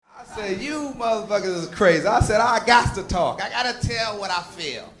said, you motherfuckers is crazy. I said, I got to talk. I got to tell what I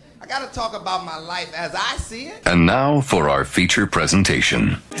feel. I got to talk about my life as I see it. And now for our feature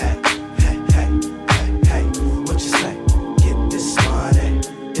presentation. Hey, what you say? Get this money.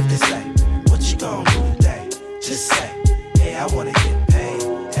 If they say, what you gonna do today? Just say, hey, I wanna get paid.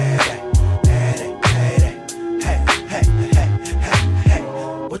 Hey,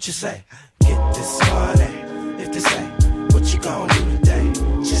 what you say? Get this money. If they say, what you gonna do today?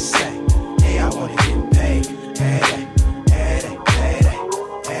 Just say, hey, I wanna get paid.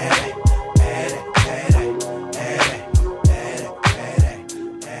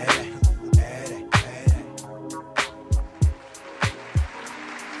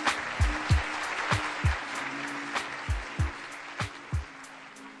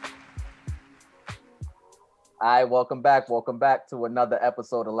 All right, welcome back. Welcome back to another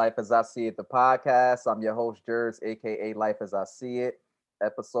episode of Life as I See It, the podcast. I'm your host, Jers, aka Life as I See It,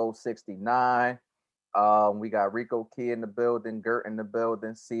 episode 69. We got Rico Key in the building, Gert in the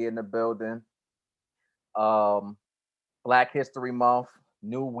building, C in the building. Black History Month,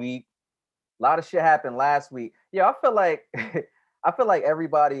 new week. A lot of shit happened last week. Yeah, I feel like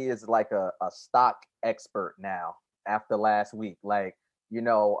everybody is like a stock expert now after last week. Like,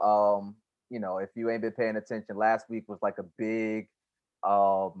 if you ain't been paying attention, last week was like a big,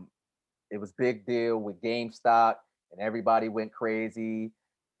 it was big deal with GameStop, and everybody went crazy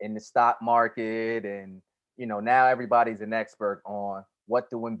in the stock market. And, now everybody's an expert on what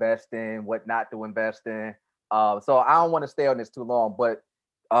to invest in, what not to invest in. So I don't want to stay on this too long, but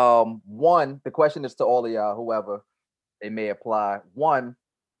one, the question is to all of y'all, whoever it may apply. One,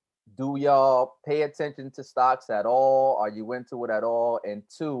 do y'all pay attention to stocks at all? Are you into it at all? And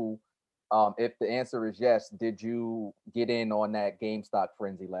two, if the answer is yes, did you get in on that GameStop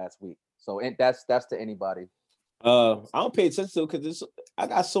frenzy last week? So that's to anybody. I don't pay attention to it because I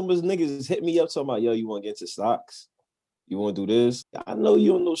got so much niggas hit me up talking about, yo, you want to get into stocks? You want to do this? I know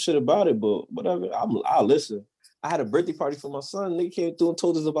you don't know shit about it, but whatever, I'll listen. I had a birthday party for my son. Nigga came through and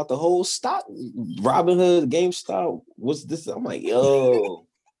told us about the whole stock, Robinhood, GameStop. What's this? I'm like, yo,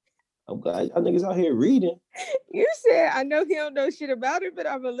 I'm glad y'all niggas out here reading. You said, I know he don't know shit about it, but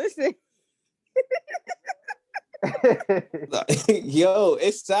I'm going to listen. Yo,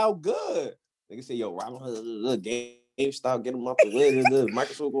 it sound good. Nigga say, yo, Robinhood, GameStop, get them off the way.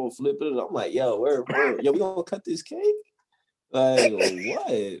 Microsoft gonna flip it. I'm like, yo, where? Yo, we gonna cut this cake? Like,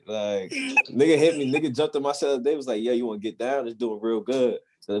 what? Like, nigga hit me. Nigga jumped on my cell the day. Was like, yo, you want to get down? It's doing real good.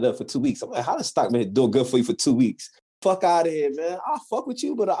 For 2 weeks. I'm like, how the stock been doing good for you for 2 weeks? Fuck out of here, man. I'll fuck with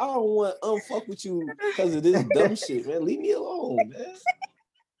you, but I don't want to unfuck with you because of this dumb shit, man. Leave me alone, man.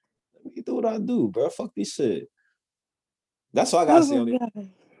 Let me do what I do, bro. Fuck this shit. That's all I gotta say on it.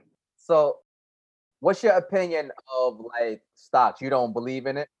 So, what's your opinion of like stocks? You don't believe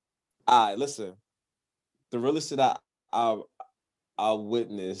in it? All right, listen. The realest shit I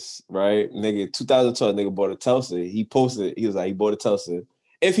witnessed, right? Nigga, 2012, nigga bought a Tesla. He posted, he was like, he bought a Tesla.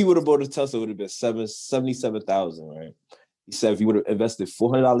 If he would have bought a Tesla, it would have been $77,000, right? He said if he would have invested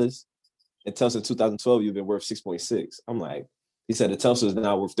 $400 in Tesla in 2012, you'd been worth 6.6. I'm like, he said the Tesla is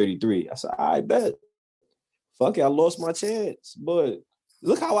now worth 33. I said, I bet. Fuck it, I lost my chance. But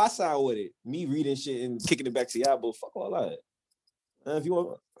look how I sound with it. Me reading shit and kicking it back to y'all, but fuck all that. If you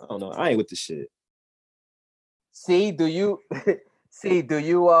want, I don't know. I ain't with the shit. Do you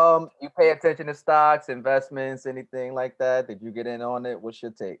you pay attention to stocks, investments, anything like that? Did you get in on it? What's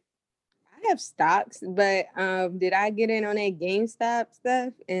your take? I have stocks, but did I get in on that GameStop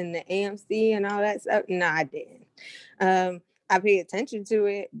stuff and the AMC and all that stuff? No, I didn't. I pay attention to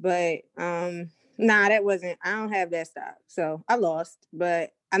it, but that wasn't. I don't have that stock, so I lost.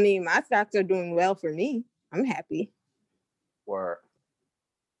 But I mean, my stocks are doing well for me. I'm happy. Word.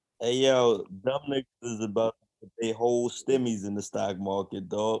 Hey yo, dumb niggas is about to pay whole stimmies in the stock market,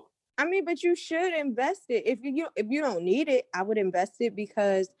 dog. I mean, but you should invest it. If you don't need it, I would invest it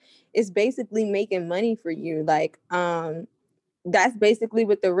because it's basically making money for you. Like, that's basically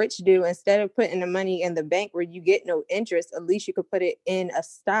what the rich do. Instead of putting the money in the bank where you get no interest, at least you could put it in a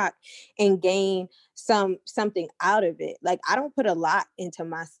stock and gain something out of it. Like, I don't put a lot into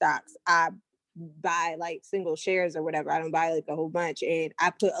my stocks. I buy like single shares or whatever. I don't buy like a whole bunch, and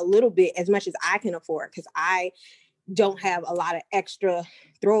I put a little bit, as much as I can afford, because I don't have a lot of extra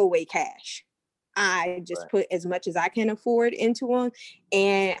throwaway cash. I just put as much as I can afford into them,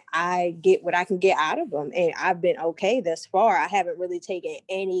 and I get what I can get out of them. And I've been okay thus far. I haven't really taken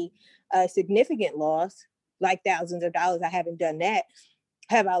any significant loss, like thousands of dollars. I haven't done that.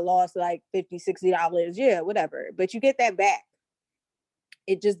 Have I lost like $50, $60? Yeah, whatever. But you get that back.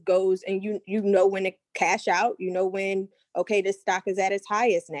 it just goes, and you know when to cash out, you know when, okay, this stock is at its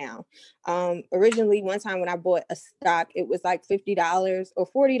highest now. Originally, one time when I bought a stock, it was like $50 or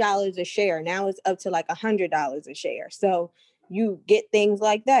 $40 a share. Now it's up to like $100 a share. So you get things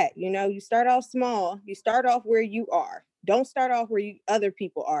like that. You know, you start off small, you start off where you are. Don't start off where other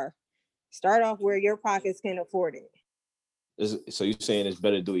people are. Start off where your pockets can afford it. So you're saying it's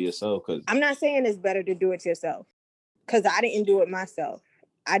better to do it yourself? Cause I'm not saying it's better to do it yourself, because I didn't do it myself.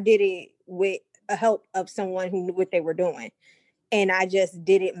 I did it with a help of someone who knew what they were doing. And I just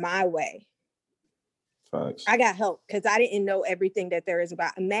did it my way. Facts. I got help because I didn't know everything that there is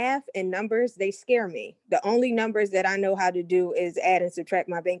about math and numbers. They scare me. The only numbers that I know how to do is add and subtract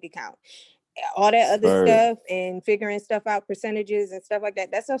my bank account. All that other stuff and figuring stuff out, percentages and stuff like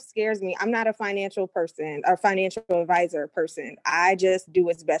that, that stuff scares me. I'm not a financial person or financial advisor person. I just do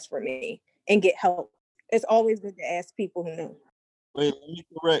what's best for me and get help. It's always good to ask people who know. Wait,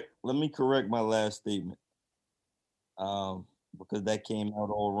 let me correct my last statement. Because that came out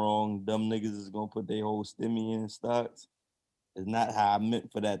all wrong. Dumb niggas is gonna put their whole stimmy in stocks. It's not how I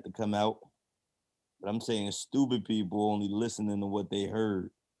meant for that to come out. But I'm saying stupid people only listening to what they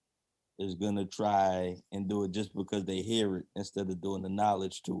heard is gonna try and do it just because they hear it instead of doing the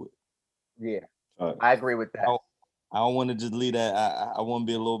knowledge to it. Yeah, I agree with that. I don't want to just leave that. I want to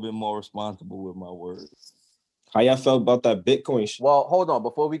be a little bit more responsible with my words. How y'all felt about that Bitcoin shit? Well, hold on.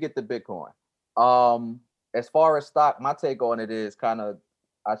 Before we get to Bitcoin, as far as stock, my take on it is kind of,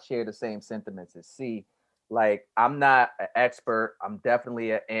 I share the same sentiments as C. Like, I'm not an expert. I'm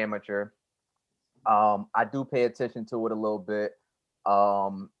definitely an amateur. I do pay attention to it a little bit.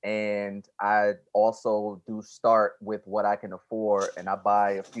 And I also do start with what I can afford, and I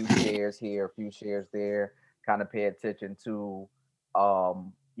buy a few shares here, a few shares there, kind of pay attention to,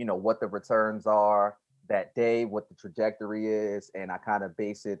 you know, what the returns are that day, what the trajectory is, and I kind of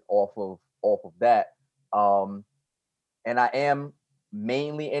base it off of that. And I am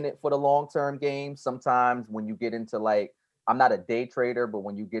mainly in it for the long-term game. Sometimes when you get into, like, I'm not a day trader, but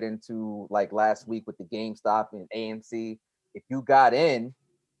when you get into, like, last week with the GameStop and AMC, if you got in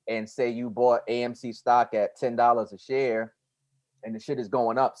and say you bought AMC stock at $10 a share and the shit is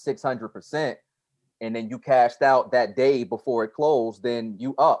going up 600%, and then you cashed out that day before it closed, then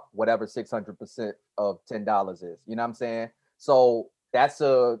you up whatever 600% of $10 is. You know what I'm saying? So that's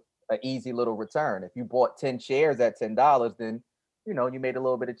a easy little return. If you bought 10 shares at $10, then, you know, you made a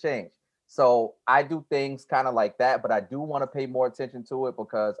little bit of change. So I do things kind of like that, but I do want to pay more attention to it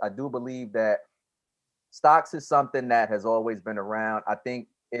because I do believe that stocks is something that has always been around. I think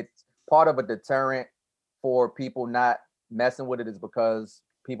it's part of a deterrent for people not messing with it is because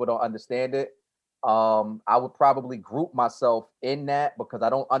people don't understand it. I would probably group myself in that because I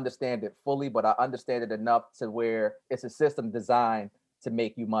don't understand it fully, but I understand it enough to where it's a system designed to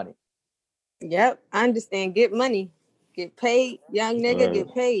make you money. Yep, I understand. Get money, get paid, young nigga,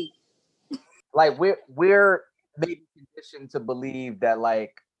 get paid. Like we're maybe conditioned to believe that,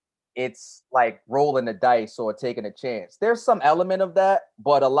 like, it's like rolling the dice or taking a chance. There's some element of that,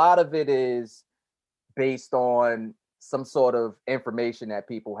 but a lot of it is based on some sort of information that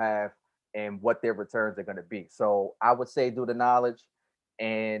people have and what their returns are going to be. So I would say do the knowledge,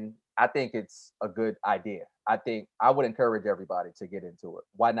 and I think it's a good idea. I think I would encourage everybody to get into it.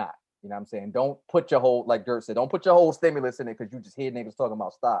 Why not? You know what I'm saying? Don't put your whole, like Gert said, don't put your whole stimulus in it because you just hear niggas talking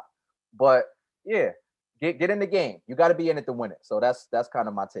about stock. But yeah, get in the game. You got to be in it to win it. So that's kind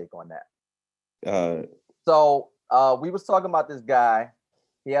of my take on that. So we was talking about this guy.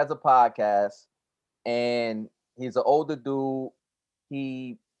 He has a podcast, and he's an older dude.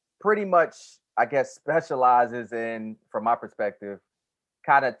 He pretty much, I guess, specializes in, from my perspective,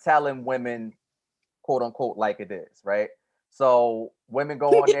 kind of telling women, quote unquote, like it is, right? So women go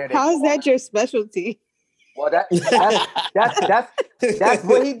on there. How is that your specialty? Well, that's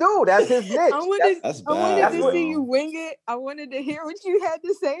what he do. That's his niche. I wanted to see you wing it. I wanted to hear what you had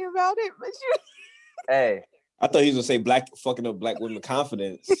to say about it, but you. Hey, I thought he was gonna say fucking up black women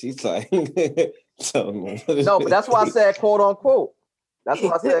confidence. She's like, no, but that's why I said quote unquote. That's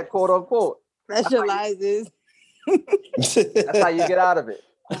why I said quote unquote. Specializes. That's how you get out of it.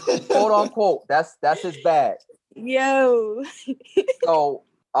 Quote unquote. That's his bag. Yo. So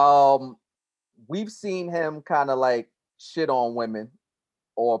we've seen him kind of like shit on women,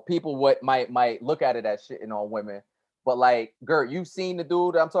 or people might look at it as shitting on women. But like, Gert, you've seen the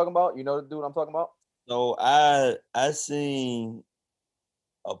dude I'm talking about? You know the dude I'm talking about? So I seen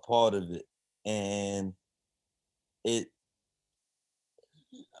a part of it, and it.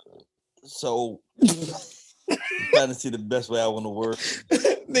 So I'm trying to see the best way I want to work.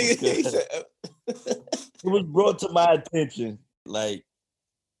 It was brought to my attention, like,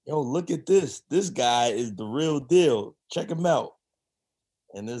 yo, look at this. This guy is the real deal. Check him out.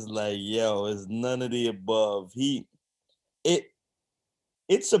 And it's like, yo, it's none of the above.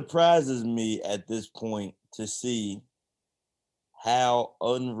 It surprises me at this point to see how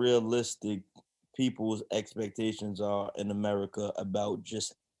unrealistic people's expectations are in America about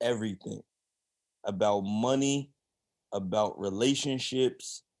just everything, about money, about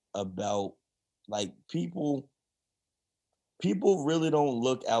relationships, about like people really don't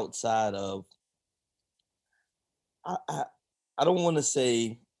look outside of I don't want to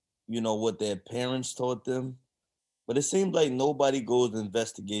say, what their parents taught them, but it seems like nobody goes and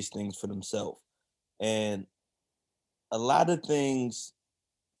investigates things for themselves. And a lot of things,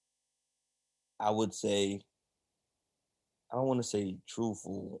 I would say, I don't want to say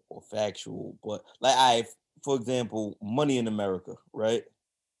truthful or factual, but like for example, money in America, right?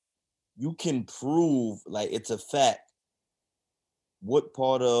 You can prove, like, it's a fact what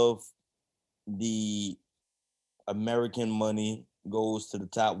part of the American money goes to the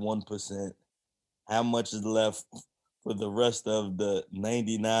top 1%, how much is left for the rest of the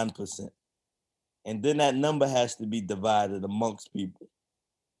 99%. And then that number has to be divided amongst people.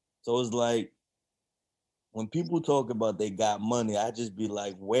 So it's like, when people talk about they got money, I just be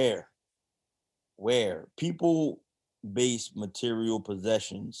like, where? People base material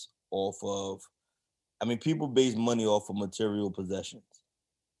possessions off of, people base money off of material possessions.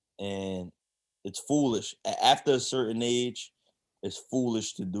 And it's foolish. After a certain age, it's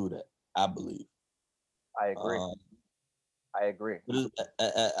foolish to do that, I believe. I agree. I agree. But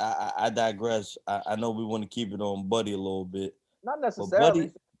I digress. I know we want to keep it on Buddy a little bit. Not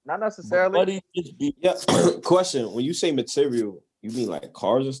necessarily. Not necessarily. Buddy just be Question: when you say material, you mean like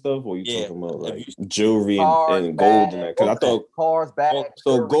cars and stuff, or you talking about like jewelry Cars, and gold and that? Because I thought cars, bags.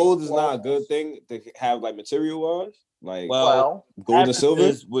 So gold is not a good thing to have, like, material wise. Like, well, gold and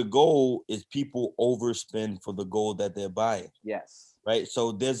silver with gold is people overspend for the gold that they're buying. Yes. Right.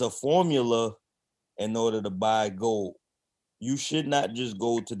 So there's a formula in order to buy gold. You should not just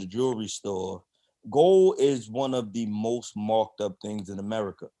go to the jewelry store. Gold is one of the most marked up things in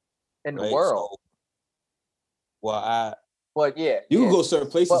America. In the world. So, But yeah, you can go certain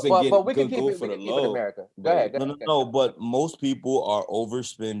places and get we can good keep gold it, for the keep it low. America. Go ahead. No, but most people are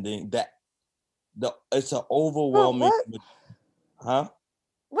overspending. It's an overwhelming. Huh?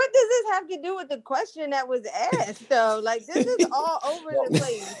 What does this have to do with the question that was asked, though? Like, this is all over the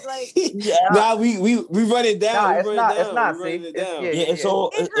place. Like, we run it down. It's not. It's all.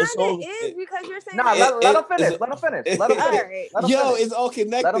 Is because you're saying. Let him finish. Let him finish. Let him finish. It's all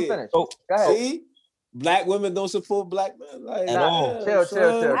connected. Let him finish. Go ahead. See, black women don't support black men like at all. Chill.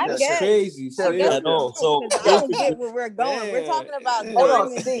 That's crazy. At all. So I don't get where we're going. We're talking about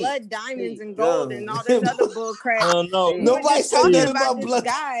blood diamonds, and gold and all this other bull crap. No, nobody said nothing about blood.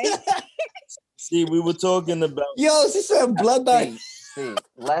 Guy. See, we were talking about. Yo, she said blood diamonds. See,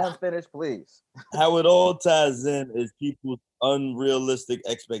 let him finish, please. How it all ties in is people's unrealistic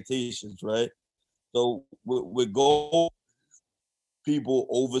expectations, right? So with gold, people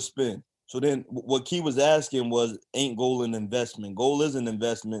overspend. So then what Key was asking was, ain't gold an investment? Gold is an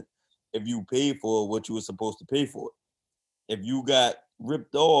investment if you pay for what you were supposed to pay for it. If you got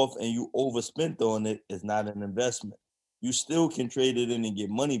ripped off and you overspent on it, it's not an investment. You still can trade it in and get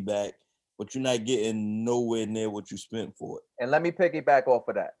money back, but you're not getting nowhere near what you spent for it. And let me piggyback off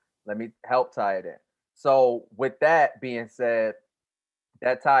of that. Let me help tie it in. So with that being said,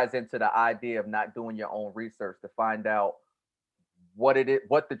 that ties into the idea of not doing your own research to find out what it is,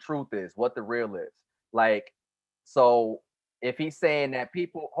 what the truth is, what the real is. Like, so if he's saying that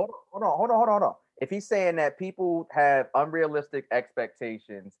people hold on. If he's saying that people have unrealistic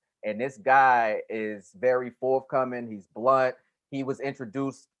expectations and this guy is very forthcoming, he's blunt, he was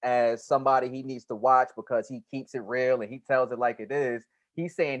introduced as somebody he needs to watch because he keeps it real and he tells it like it is.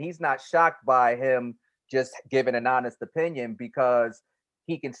 He's saying he's not shocked by him just giving an honest opinion because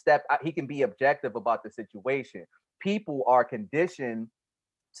he can be objective about the situation. People are conditioned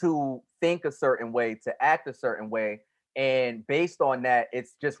to think a certain way, to act a certain way. And based on that,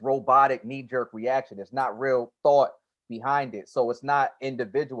 it's just robotic knee-jerk reaction. It's not real thought behind it. So it's not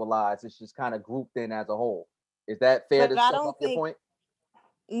individualized. It's just kind of grouped in as a whole. Is that fair to sum up your point?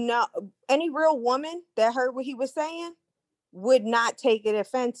 No, any real woman that heard what he was saying would not take it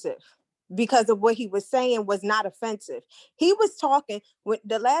offensive because of what he was saying was not offensive. He was talking with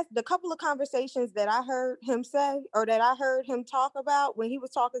the couple of conversations that I heard him say, or that I heard him talk about when he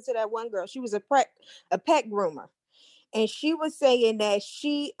was talking to that one girl. She was a pet groomer. And she was saying that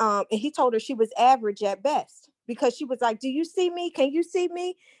and he told her she was average at best because she was like, do you see me? Can you see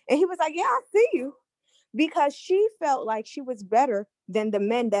me? And he was like, yeah, I see you. because she felt like she was better than the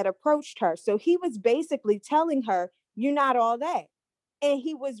men that approached her. So he was basically telling her, you're not all that. And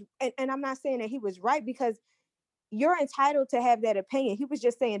he was, and I'm not saying that he was right, because you're entitled to have that opinion. He was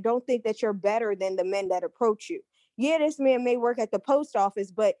just saying, don't think that you're better than the men that approach you. Yeah, this man may work at the post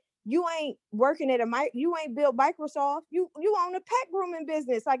office, but you ain't working at you ain't built Microsoft. You own a pet grooming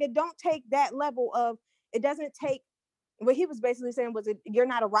business. Like, it don't take that level of, it doesn't take, what he was basically saying was, you're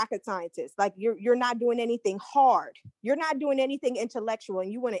not a rocket scientist. Like, you're not doing anything hard. You're not doing anything intellectual,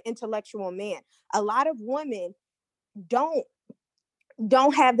 and you want an intellectual man. A lot of women don't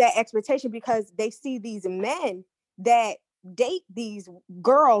have that expectation, because they see these men that date these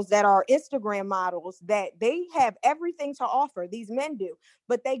girls that are Instagram models, that they have everything to offer. These men do,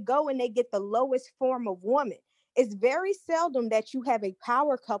 but they go and they get the lowest form of woman. It's very seldom that you have a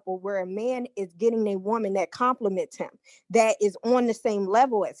power couple where a man is getting a woman that compliments him, that is on the same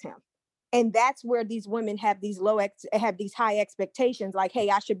level as him. And that's where these women have these have these high expectations, like, hey,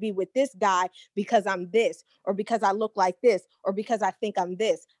 I should be with this guy because I'm this, or because I look like this, or because I think I'm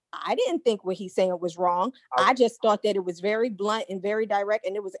this. I didn't think what he's saying was wrong. I just thought that it was very blunt and very direct,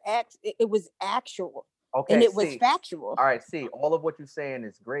 and it was actual. Okay, and it was factual. All right, see, all of what you're saying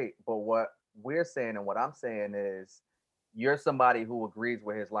is great, but what we're saying and what I'm saying is, you're somebody who agrees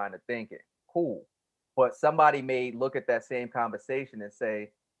with his line of thinking. Cool. But somebody may look at that same conversation and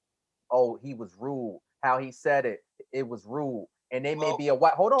say, oh, he was rude. How he said it, it was rude. And they may be a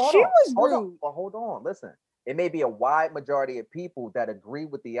wide, hold on, listen. It may be a wide majority of people that agree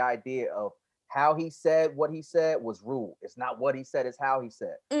with the idea of how he said what he said was rude. It's not what he said, it's how he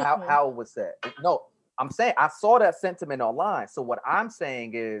said, how it was said. No, I'm saying I saw that sentiment online. So what I'm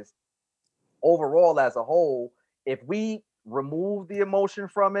saying is, overall, as a whole, if we remove the emotion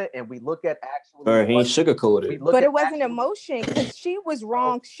from it and we look at actually, he sugarcoated, but it wasn't emotion, because she was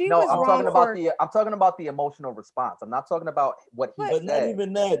wrong. I'm talking about the emotional response. I'm not talking about what he said. Not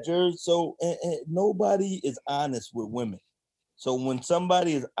even that, Jerry. So and nobody is honest with women. So when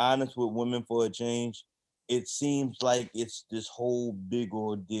somebody is honest with women for a change, it seems like it's this whole big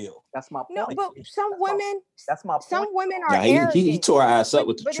ordeal. That's my point. No, but some women are arrogant. He tore our ass up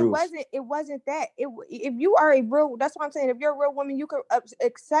with the truth. But it wasn't that. If you are a real, that's what I'm saying. If you're a real woman, you could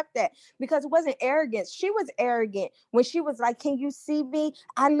accept that, because it wasn't arrogance. She was arrogant when she was like, "Can you see me?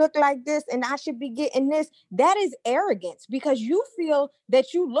 I look like this, and I should be getting this." That is arrogance, because you feel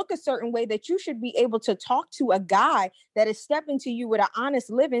that you look a certain way, that you should be able to talk to a guy that is stepping to you with an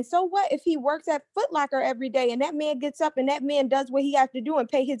honest living. So what if he works at Foot Locker every day, and that man gets up and that man does what he has to do and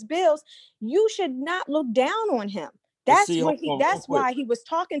pay his bills? You should not look down on him. That's why he was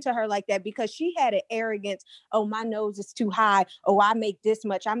talking to her like that, because she had an arrogance. Oh, my nose is too high. Oh, I make this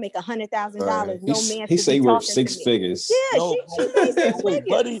much. I make $100,000. No man. He say he worth six figures. Yeah, she made six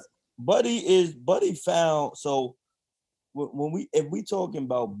figures. Buddy found, so if we talking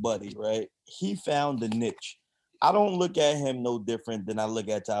about Buddy, right? He found the niche. I don't look at him no different than I look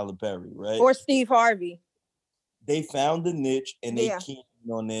at Tyler Perry, right? Or Steve Harvey. They found the niche, and they keep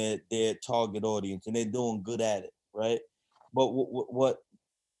on their target audience, and they're doing good at it, right? But what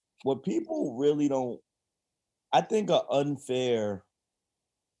people really don't, I think, an unfair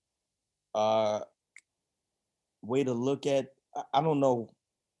way to look at, I don't know,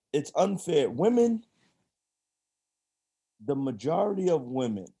 it's unfair. Women, the majority of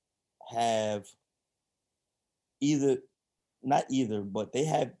women have but they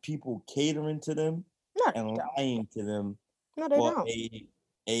have people catering to them and lying to them for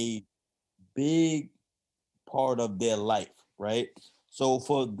a big part of their life, right? So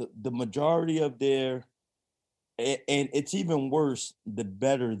for the majority of their, and it's even worse, the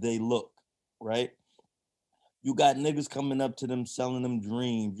better they look, right? You got niggas coming up to them, selling them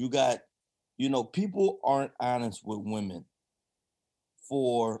dreams. You got, people aren't honest with women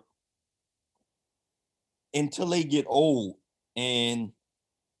until they get old. And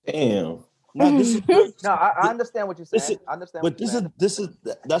damn. Now this is I understand what you're saying.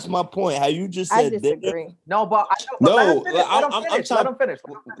 That's my point. How you just I said disagree. No, but let him finish.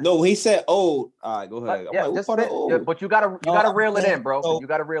 No, he said old. All right, go ahead. But you gotta reel it in, bro. You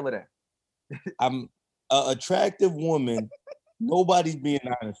gotta reel it in. I'm an attractive woman. Nobody's being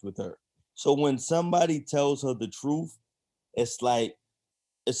honest with her. So when somebody tells her the truth, it's like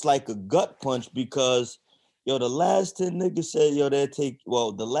a gut punch, because the last 10 niggas said,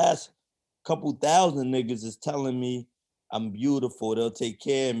 the last couple thousand niggas is telling me I'm beautiful. They'll take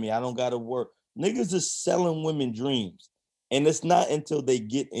care of me. I don't got to work. Niggas is selling women dreams. And it's not until they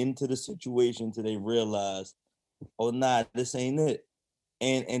get into the situation till they realize, oh, nah, this ain't it.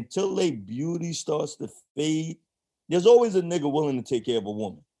 And until their beauty starts to fade, there's always a nigga willing to take care of a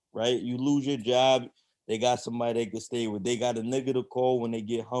woman, right? You lose your job, They got somebody they can stay with. They got a nigga to call when they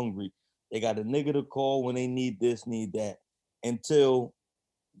get hungry. They got a nigga to call when they need this, need that. Until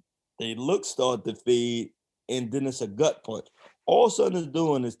they look start to fade, and then it's a gut punch. All son is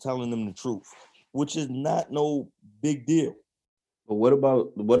doing is telling them the truth, which is not no big deal. But what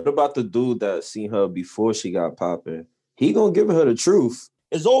about the dude that seen her before she got popping? He gonna give her the truth.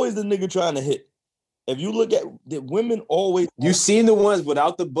 It's always the nigga trying to hit. If you look at the women, always You seen the ones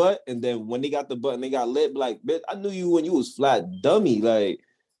without the butt, and then when they got the butt and they got lit, like, bitch, I knew you when you was flat, dummy. Like,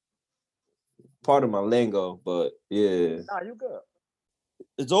 part of my lingo, but yeah. Nah, you good.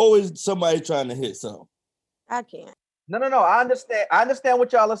 It's always somebody trying to hit something. I can't. No. I understand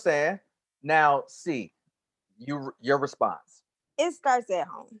what y'all are saying. Now, see, your response. It starts at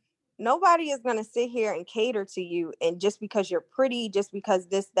home. Nobody is going to sit here and cater to you, and just because you're pretty, just because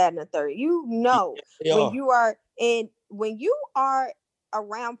this, that, and the third. You know, when you are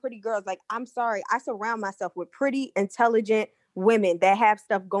around pretty girls, like, I'm sorry, I surround myself with pretty, intelligent women that have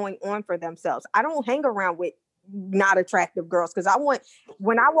stuff going on for themselves. I don't hang around with not attractive girls, because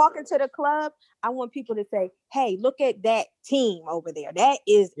when I walk into the club, I want people to say, hey, look at that team over there. That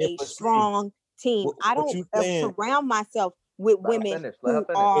is a strong team. I don't surround myself with women who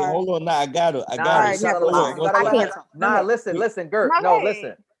are. Hey, hold on, I got it. Listen, Gert. No,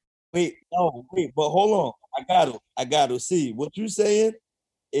 listen. But hold on. I got to see what you saying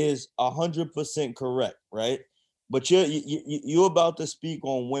is 100% correct, right? But you're about to speak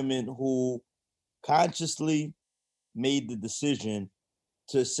on women who consciously made the decision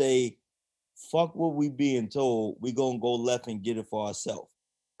to say, fuck what we being told, we gonna go left and get it for ourselves.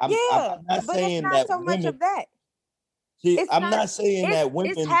 I'm not saying it's not that so women, much of that. See, I'm not saying that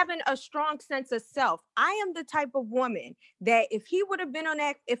women. It's having a strong sense of self. I am the type of woman that if I would have been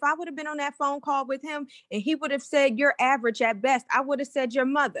on that phone call with him and he would have said you're average at best, I would have said your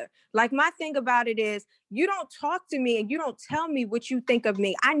mother. Like, my thing about it is, you don't talk to me and you don't tell me what you think of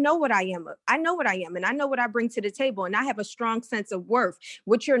me. I know what I am. I know what I am, and I know what I bring to the table, and I have a strong sense of worth.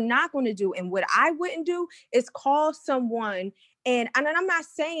 What you're not going to do, and what I wouldn't do, is call someone. And I'm not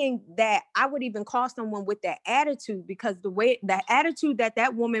saying that I would even call someone with that attitude, because the attitude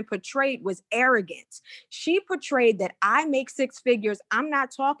that woman portrayed was arrogance. She portrayed that I make six figures. I'm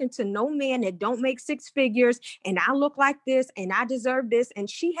not talking to no man that don't make six figures, and I look like this and I deserve this. And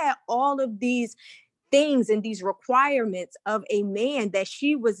she had all of these things and these requirements of a man that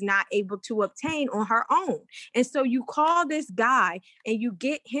she was not able to obtain on her own. And so you call this guy and you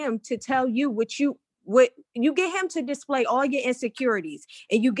get him to tell you what you get him to display all your insecurities,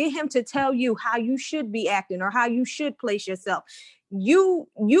 and you get him to tell you how you should be acting or how you should place yourself. You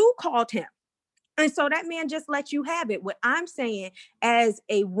called him. And so that man just let you have it. What I'm saying, as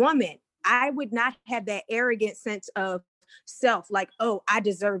a woman, I would not have that arrogant sense of self, like, oh, I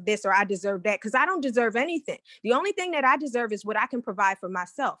deserve this or I deserve that, because I don't deserve anything. The only thing that I deserve is what I can provide for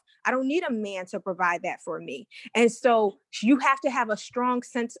myself. I don't need a man to provide that for me. And so you have to have a strong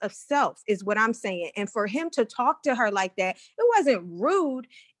sense of self, is what I'm saying. And for him to talk to her like that, it wasn't rude.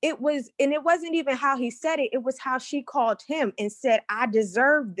 It wasn't even how he said it. It was how she called him and said, I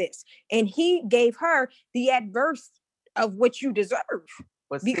deserve this. And he gave her the adverse of what you deserve.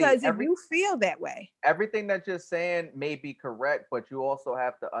 But because if you feel that way, everything that you're saying may be correct, but you also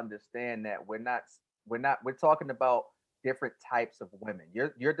have to understand that we're talking about different types of women.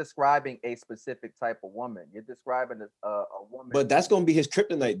 You're describing a specific type of woman. You're describing a woman. But that's gonna be his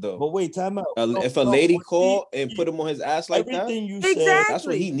kryptonite, though. But wait, time out. If a lady call and put him on his ass like that, you said, that's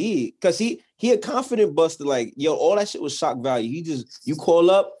what he need. Cause he a confident buster. Like, yo, all that shit was shock value. You call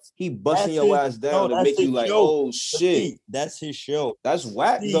up, he busting your ass down to make you like, oh shit. See, that's his show. That's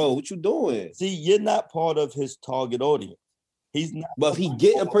whack though. What you doing? See, you're not part of his target audience. He's not. But if he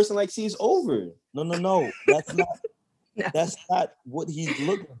get a person like C, it's over. No. That's not. That's not what he's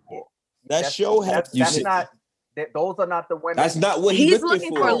looking for. Those are not the women. That's not what he's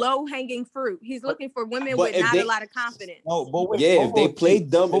looking for. Low-hanging fruit. He's looking for women with not a lot of confidence. No, but wait, if they play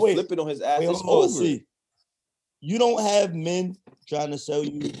dumb and flip it on his ass, it's over. See, you don't have men trying to sell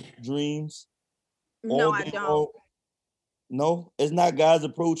you dreams. No, I don't. No, it's not guys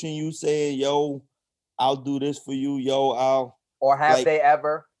approaching you saying, "Yo, I'll do this for you." Yo, I'll. Or have they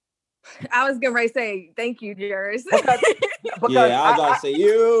ever? I was getting ready to say thank you, Jerris. Because I was about to say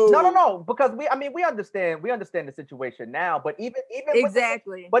you. No. Because we understand the situation now. But even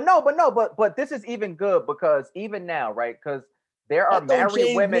exactly. But this is even good, because even now, right? Because there are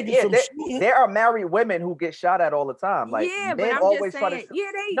married women. Yeah, there are married women who get shot at all the time. Like, yeah, but I'm just saying.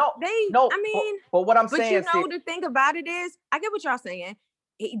 But what I'm saying, the thing about it is, I get what y'all saying.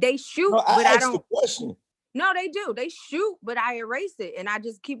 They shoot, but I don't. The question. No, they do. They shoot, but I erase it and I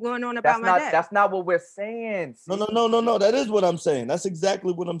just keep going on about my day. That's not what we're saying. No. That is what I'm saying. That's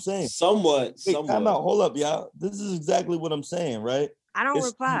exactly what I'm saying. Somewhat. Time out. Hold up, y'all. This is exactly what I'm saying, right? I don't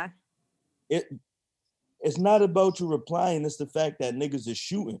reply. It's not about you replying. It's the fact that niggas is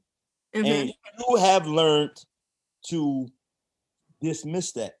shooting. Mm-hmm. And you have learned to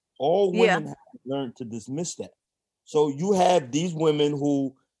dismiss that. All women have learned to dismiss that. So you have these women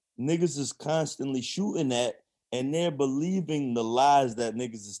who niggas is constantly shooting at, and they're believing the lies that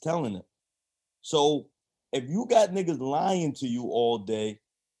niggas is telling them. So if you got niggas lying to you all day,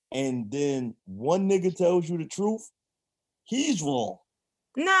 and then one nigga tells you the truth, he's wrong.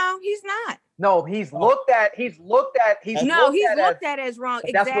 No, he's not. No, he's looked at as wrong.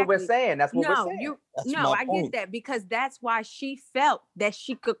 Exactly. That's what we're saying. That's what we're saying. I get that, because that's why she felt that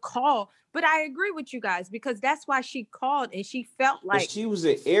she could call. But I agree with you guys, because that's why she called, and she felt like she was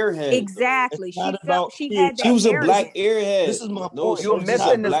an airhead. Exactly. She felt she had that. She was a black airhead. This is my point. No, You're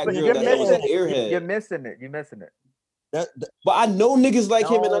missing this. You're missing it. You're missing it. But I know niggas like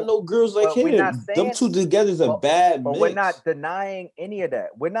him, and I know girls like him. Them two together is a bad mix. But we're not denying any of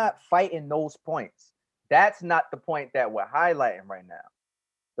that. We're not fighting those points. That's not the point that we're highlighting right now.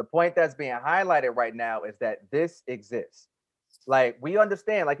 The point that's being highlighted right now is that this exists. Like, we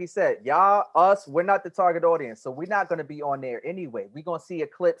understand, like he said, we're not the target audience, so we're not going to be on there anyway. We're going to see a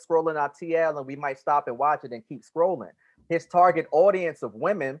clip scrolling our TL, and we might stop and watch it and keep scrolling. His target audience of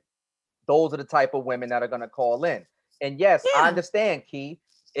women, those are the type of women that are going to call in. And yes, I understand, Key.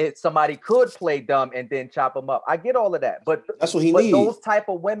 If somebody could play dumb and then chop them up, I get all of that. But that's what he needs. Those type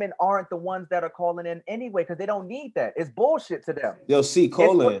of women aren't the ones that are calling in anyway, because they don't need that. It's bullshit to them. Yo,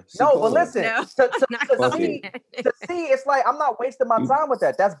 call in. But listen, to see, it's like, I'm not wasting my time with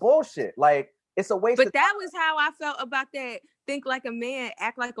that. That's bullshit. Like, it's a waste. But that was how I felt about that Think Like a Man,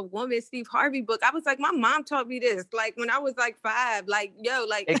 Act Like a Woman Steve Harvey book. I was like, my mom taught me this, like, when I was like 5. Like, yo,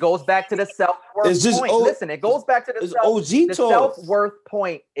 like, it goes back to the self-worth point. Listen, it goes back to the self-worth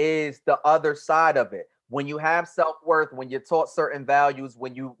point is the other side of it. When you have self-worth, when you're taught certain values,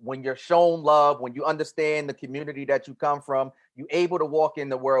 when you're shown love, when you understand the community that you come from, you're able to walk in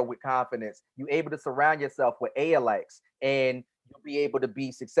the world with confidence. You're able to surround yourself with alikes, and you'll be able to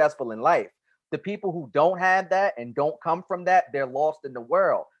be successful in life. The people who don't have that and don't come from that, they're lost in the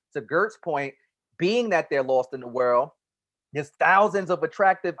world. To Gert's point, being that they're lost in the world, there's thousands of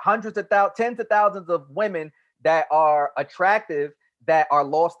attractive, tens of thousands of women that are attractive, that are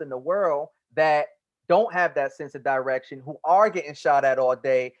lost in the world, that don't have that sense of direction, who are getting shot at all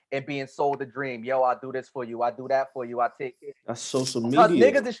day and being sold a dream. Yo, I do this for you. I do that for you. I take it. That's social media. Because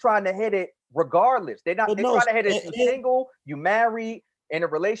niggas is trying to hit it regardless. They're trying to hit it. You single, you married, in a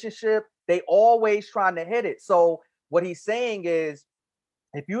relationship, they always trying to hit it. So what he's saying is,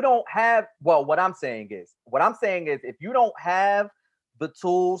 if you don't have, what I'm saying is, if you don't have the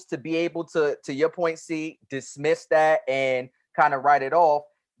tools to be able to your point, C, dismiss that and kind of write it off,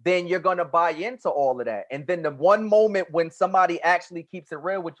 then you're going to buy into all of that. And then the one moment when somebody actually keeps it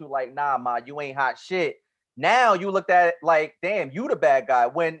real with you, like, nah, ma, you ain't hot shit. Now you looked at it like, damn, you the bad guy.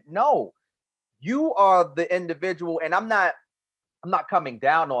 When no, you are the individual. And I'm not coming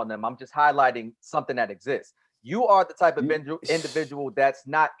down on them. I'm just highlighting something that exists. You are the type of individual that's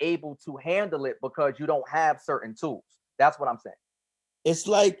not able to handle it because you don't have certain tools. That's what I'm saying. It's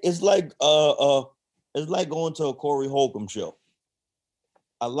like going to a Corey Holcomb show.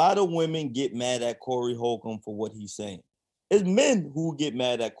 A lot of women get mad at Corey Holcomb for what he's saying. It's men who get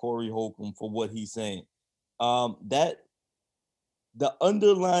mad at Corey Holcomb for what he's saying. That the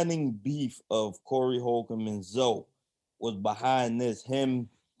underlining beef of Corey Holcomb and Zoe was behind this, him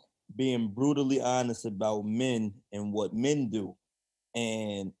being brutally honest about men and what men do.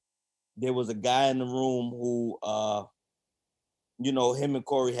 And there was a guy in the room who, him and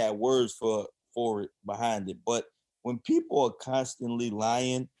Corey had words for it behind it. But when people are constantly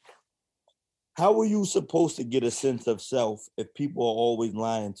lying, how are you supposed to get a sense of self if people are always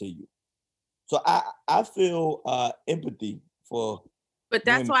lying to you? So I feel empathy for. But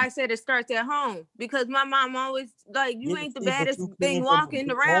that's why I said it starts at home, because my mom always like, you ain't the baddest thing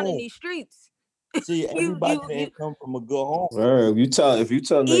walking around in these streets. See, everybody didn't come from a good home. If you tell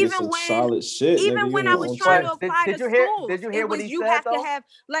niggas some solid shit. Even nigga, when I was trying to apply to schools, did you hear what he said? You have to have,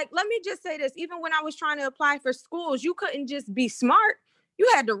 like, let me just say this. Even when I was trying to apply for schools, you couldn't just be smart. You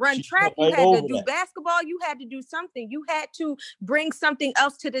had to run She track. jumped You right had to over do that. basketball. You had to do something. You had to bring something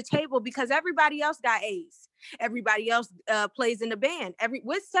else to the table because everybody else got A's. Everybody else plays in the band.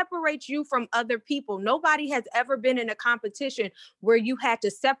 What separates you from other people? Nobody has ever been in a competition where you had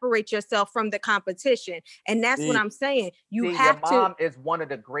to separate yourself from the competition. And that's what See, I'm saying. You See, have your mom is one of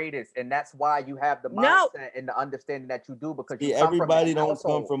the greatest, and that's why you have the No. mindset and the understanding that you do because see, you come everybody from that don't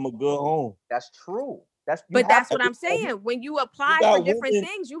come household. from a good home. That's true. But that's what I'm everybody- saying. When you apply got for different women-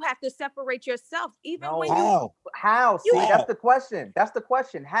 things, you have to separate yourself. Even No. when you How? See, How? that's the question. That's the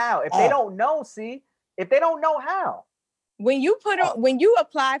question. How? If they How? don't know, if they don't know how. when you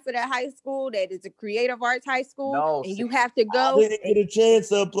apply for that high school that is a creative arts high school, No, and see, you have to I go didn't get a chance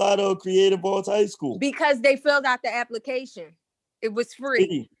to apply to a creative arts high school. because they filled out the application. It was free.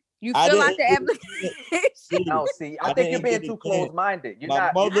 See, You I fill out didn't the get a application. see, No, see, I I think you're didn't being get a too chance. close-minded. You're My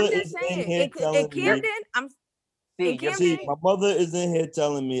not. mother I'm is just in saying. here In telling me. Camden, See, in you're- See, Camden, my mother is in here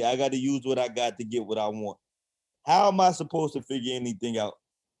telling me I got to use what I got to get what I want. How am I supposed to figure anything out?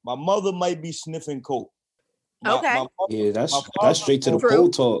 My mother might be sniffing coke. Okay. Yeah, my that's straight to the True. pole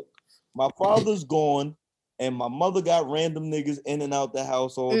talk. My father's gone, and my mother got random niggas in and out the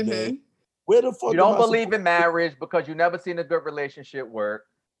house all day. Where the fuck you am don't I believe supposed in marriage because you never seen a good relationship work.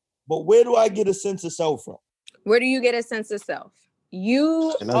 But where do I get a sense of self from? where do you get a sense of self?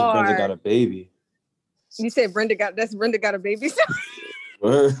 You And that's Brenda got are. a baby. You said Brenda got a baby.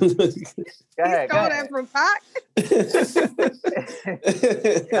 Word. Go He ahead, go stole ahead. that from Pac.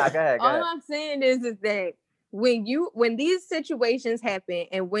 Nah, go ahead, go All ahead. I'm saying is that when these situations happen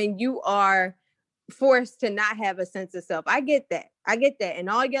and when you are forced to not have a sense of self, I get that. And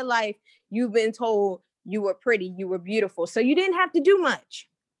all your life you've been told you were pretty, you were beautiful, so you didn't have to do much.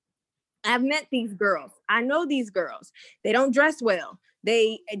 I've met these girls. I know these girls. They don't dress well.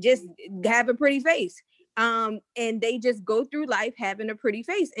 They just have a pretty face. And they just go through life having a pretty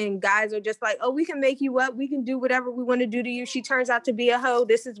face. And guys are just like, oh, we can make you up. We can do whatever we want to do to you. She turns out to be a hoe.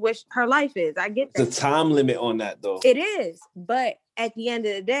 This is what her life is. I get that. There's a time limit on that though. It is. But at the end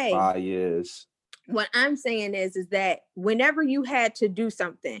of the day, 5 years. what I'm saying is that whenever you had to do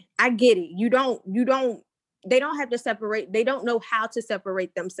something, I get it. They don't have to separate. They don't know how to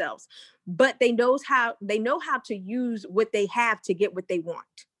separate themselves, but they know how to use what they have to get what they want.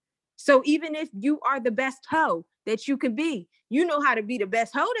 So even if you are the best hoe that you could be, you know how to be the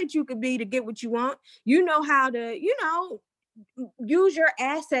best hoe that you could be to get what you want. You know how to, use your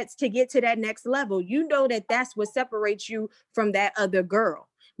assets to get to that next level. You know that that's what separates you from that other girl,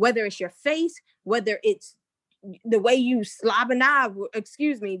 whether it's your face, whether it's the way you slob an eye,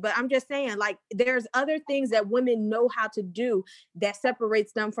 excuse me, but I'm just saying, like, there's other things that women know how to do that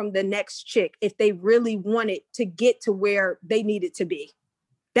separates them from the next chick if they really wanted to get to where they needed to be.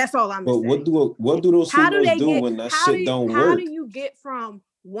 That's all I'm saying. But what do those females do when that shit don't how work? do you get from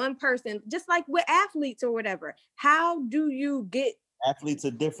one person, just like with athletes or whatever? How do you get? Athletes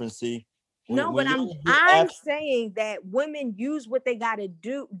are different, see. But I'm saying that women use what they got to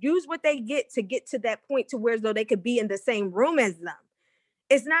do, use what they get to that point to where as though they could be in the same room as them.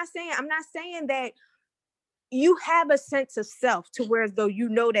 I'm not saying that you have a sense of self to where as though you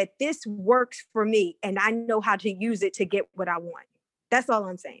know that this works for me and I know how to use it to get what I want. That's all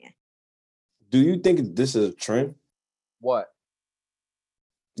I'm saying. Do you think this is a trend? What?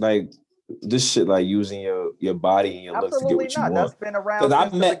 Like this shit, like using your body and your looks to get what you want. That's been around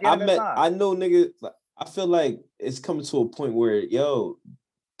Because since the beginning of time. I know niggas. Like, I feel like it's coming to a point where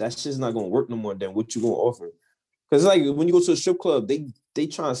that shit's not gonna work no more. Then what you gonna offer? Because like when you go to a strip club, they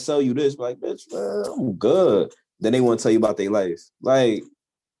try to sell you this, like bitch, man, I'm good. Then they want to tell you about their life. Like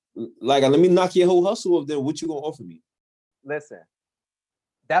let me knock your whole hustle off. Then what you gonna offer me? Listen,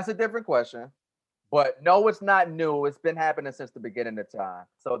 that's a different question. But no, it's not new. It's been happening since the beginning of time.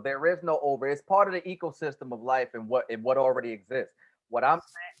 So there is no over. It's part of the ecosystem of life and what already exists. What I'm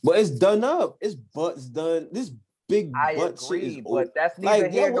saying, but it's done up. It's butts done. This big I butt agree, shit is but that's neither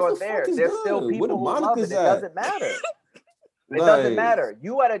here nor there. There's still people who love it. It doesn't matter. It doesn't matter.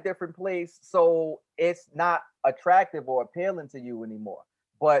 You at a different place, so it's not attractive or appealing to you anymore.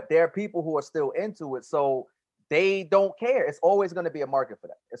 But there are people who are still into it, so they don't care. It's always going to be a market for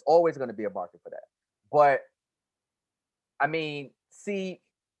that. It's always going to be a market for that. But I mean, see,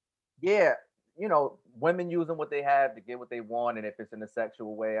 yeah, women using what they have to get what they want, and if it's in a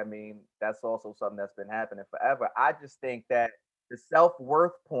sexual way, I mean, that's also something that's been happening forever. I just think that the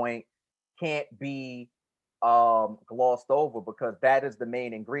self-worth point can't be glossed over because that is the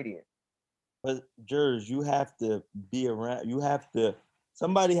main ingredient. But Jers, you have to be around.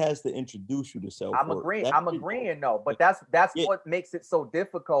 Somebody has to introduce you to self-worth. I'm agreeing, though. But that's what makes it so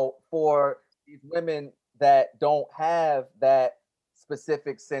difficult for these women that don't have that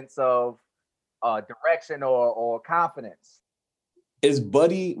specific sense of direction or confidence. Is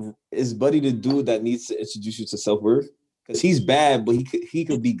Buddy the dude that needs to introduce you to self-worth? Because he's bad, but he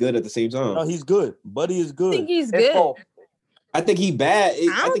could be good at the same time. No, he's good. Buddy is I good. think he's It's good. both. I think he bad.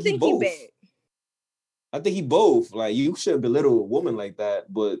 I don't think both. he bad. I think he both. Like, you shouldn't belittle a woman like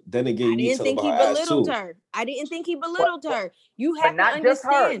that, but then again, I you need didn't to think talk he about her ass belittled too. her. I didn't think he belittled her. You But have to not just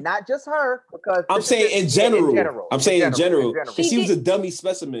her, understand. not just her, because I'm this saying is- in yeah, general. I'm saying in general. She She was did- a dummy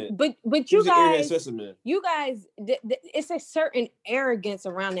specimen. But She you was an airhead guys, specimen. it's a certain arrogance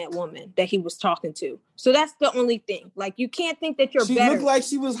around that woman that he was talking to. So that's the only thing. Like, you can't think that you're She better. looked like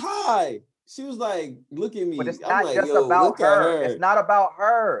she was high. She was like, look at me. But it's I'm not like, just yo, about look at her. It's not about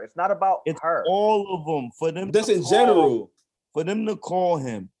her. It's not about It's her. all of them. For them That's to in call- general. For them to call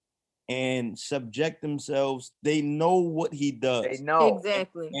him and subject themselves, they know what he does. They know.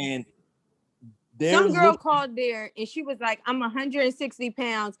 Exactly. And they're Some girl look- called there and she was like, I'm 160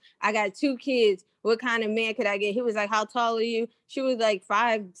 pounds. I got 2 kids. What kind of man could I get? He was like, how tall are you? She was like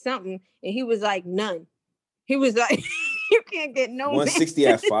 5 something. And he was like, none. He was like, you can't get no man. 160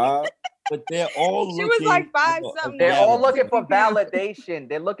 at 5. but they're all She looking was like 5 for a something. They're all reality. looking for validation.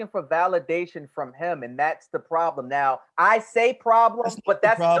 They're looking for validation from him, and that's the problem. Now, I say problem, That's not but the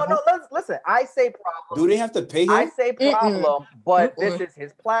that's problem. no. Listen. I say problem. Do they have to pay him? I say problem, but this Mm-mm. is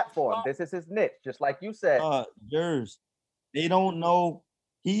his platform. This is his niche, just like you said. Yours. They don't know.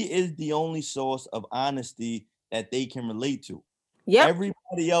 He is the only source of honesty that they can relate to. Yep.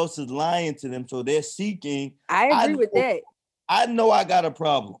 Everybody else is lying to them, so they're seeking. I agree with know- that. I know I got a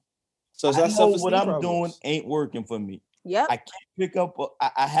problem. So it's I not know self-esteem what I'm problems. doing ain't working for me. Yep. I can't pick up.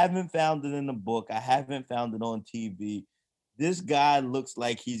 I haven't found it in a book. I haven't found it on TV. This guy looks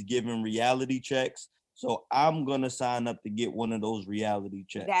like he's giving reality checks, so I'm gonna sign up to get one of those reality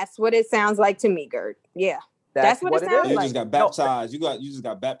checks. That's what it sounds like to me, Gert. Yeah. That's what it sounds You like. just got baptized. You just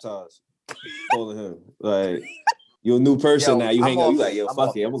got baptized. Calling him like you're a new person now. You hang out. You like, yo,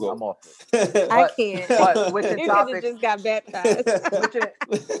 fuck it. I'm gonna I'm go. off it. I But- can't. But switching You could have topics, just got baptized.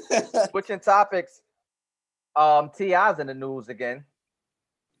 switching topics. T.I.'s in the news again.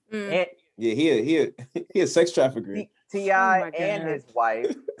 Mm. And Yeah, he a sex trafficker. T.I. Oh my and God. his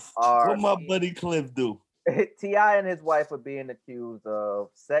wife are What my buddy Cliff do? T.I. and his wife are being accused of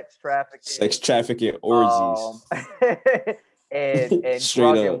sex trafficking, Sex trafficking orgies. and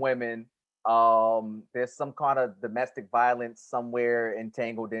Straight drugging up. women. There's some kind of domestic violence somewhere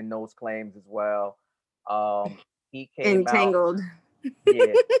entangled in those claims as well. He came Entangled. out. Yeah,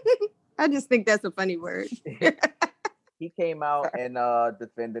 I just think that's a funny word. he came out and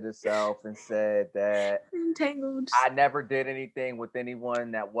defended himself and said that Entangled. I never did anything with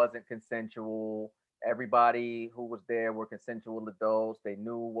anyone that wasn't consensual. Everybody who was there were consensual adults. They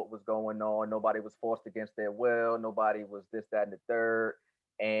knew what was going on. Nobody was forced against their will. Nobody was this, that, and the third.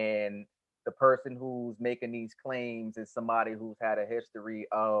 And the person who's making these claims is somebody who's had a history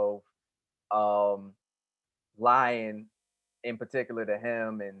of lying, in particular to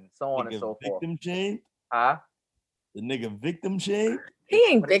him, and so on and Nigga so forth. victim shame? Huh? The nigga victim shame? He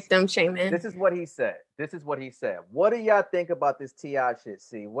ain't victim shaming. This is what he said. What do y'all think about this T.I. shit?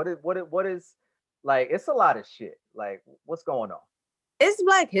 See, what is like? It's a lot of shit. Like, what's going on? It's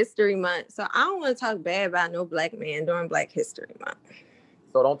Black History Month, so I don't want to talk bad about no black man during Black History Month.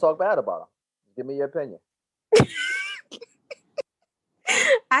 So don't talk bad about him. Give me your opinion.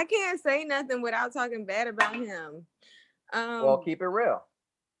 I can't say nothing without talking bad about him. Well, keep it real.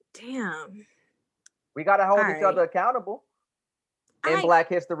 Damn. We gotta hold All each right. other accountable in I- Black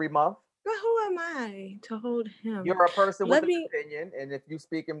History Month. But who am I to hold him? You're a person with Let an me- opinion, and if you're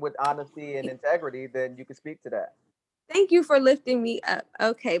speaking with honesty and integrity, then you can speak to that. Thank you for lifting me up.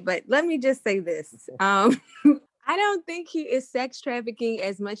 Okay, but let me just say this. I don't think he is sex trafficking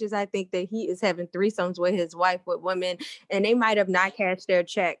as much as I think that he is having threesomes with his wife with women, and they might have not cashed their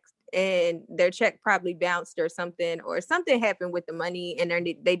checks, and their check probably bounced or something happened with the money, and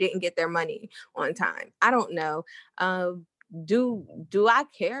they didn't get their money on time. I don't know. Do I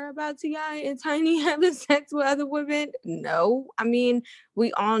care about T.I. and Tiny having sex with other women? No. I mean,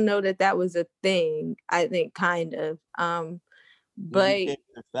 we all know that was a thing. I think kind of. Do But you care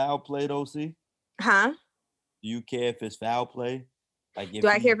if it's foul play though, see? huh? Do you care if it's foul play? Like Do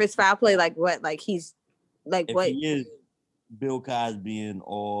I care if it's foul play? Like what? Like he's like if what? he is Bill Cosby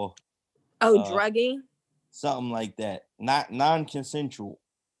or Oh, drugging, something like that. Not non-consensual.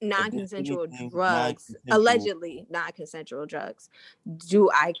 non-consensual anything drugs, non-consensual. allegedly non-consensual drugs. Do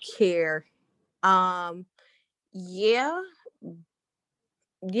I care?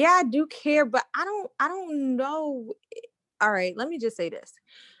 Yeah, I do care, but I don't know. All right, let me just say this.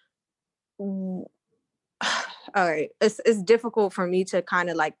 all right, it's difficult for me to kind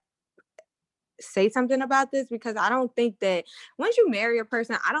of like say something about this because I don't think that once you marry a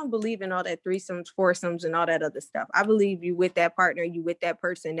person, I don't believe in all that threesomes, foursomes, and all that other stuff. I believe you with that partner, you with that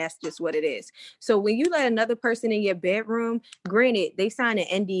person. That's just what it is. So when you let another person in your bedroom, granted, they sign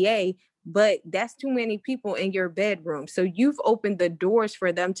an NDA, but that's too many people in your bedroom. So you've opened the doors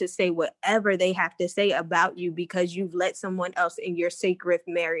for them to say whatever they have to say about you because you've let someone else in your sacred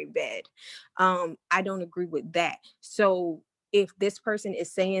married bed. I don't agree with that. So if this person is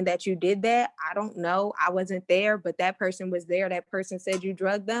saying that you did that, I don't know. I wasn't there, but that person was there. That person said you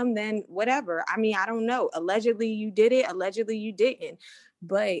drugged them, then whatever. I mean, I don't know. Allegedly you did it. Allegedly you didn't.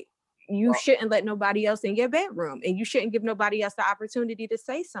 But you shouldn't let nobody else in your bedroom, and you shouldn't give nobody else the opportunity to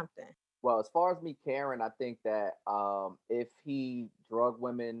say something. Well, as far as me caring, I think that if he drugged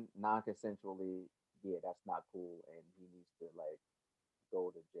women non-consensually, yeah, that's not cool, and he needs to like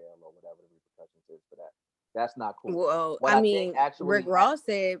go to jail or whatever the repercussions is for that. That's not cool. Well, What I mean, actually Rick Ross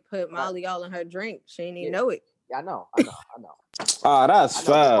said put Molly all in her drink. She didn't even know it. Yeah, I know. Ah, that's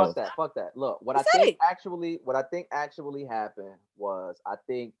foul. Fuck that. Look, what He I said think actually happened was I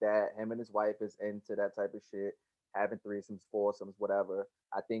think that him and his wife is into that type of shit, having threesomes, foursomes, whatever.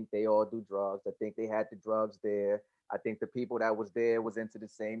 I think they all do drugs. I think they had the drugs there. I think the people that was there was into the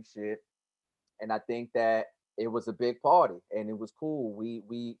same shit, and I think that it was a big party and it was cool.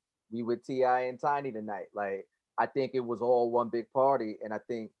 We with T.I. and Tiny tonight. Like, I think it was all one big party, and I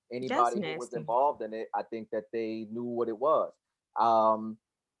think anybody who was involved in it, I think that they knew what it was.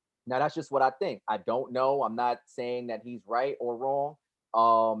 Now that's just what I think. I don't know. I'm not saying that he's right or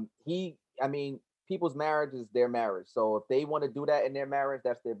wrong. People's marriage is their marriage. So if they want to do that in their marriage,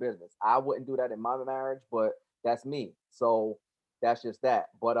 that's their business. I wouldn't do that in my marriage, but that's me. So that's just that.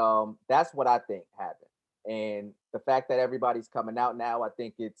 But that's what I think happened. And the fact that everybody's coming out now, I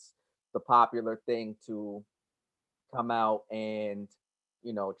think it's the popular thing to come out and,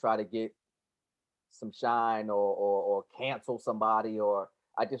 you know, try to get some shine or cancel somebody, or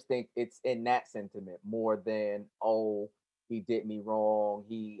I just think it's in that sentiment more than, oh, he did me wrong.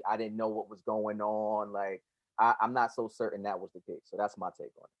 I didn't know what was going on. Like, I'm not so certain that was the case. So that's my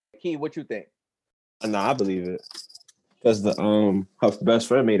take on it. Key, what you think? No, I believe it. Because her best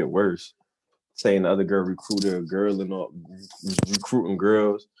friend made it worse. Saying the other girl recruited a girl and all recruiting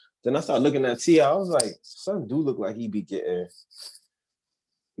girls. Then I started looking at T.I. I was like, son do look like he be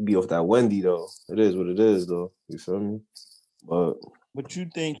off that Wendy though. It is what it is though. You feel me? But you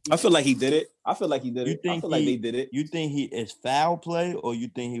think I feel like he did it. I feel like they did it. You think he is foul play, or you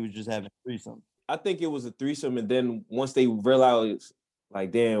think he was just having a threesome? I think it was a threesome, and then once they realized,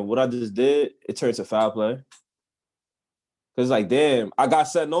 like, damn, what I just did, it turned to foul play. Cause like, damn, I got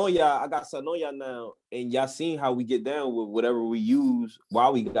something on y'all now, and y'all seen how we get down with whatever we use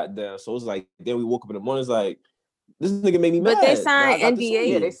while we got down. So it's like, then we woke up in the morning, it's like, this nigga made me mad. But they signed NDA.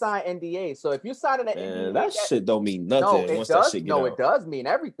 Yeah, they signed NDA. So if you sign an NDA, that shit don't mean nothing. It does mean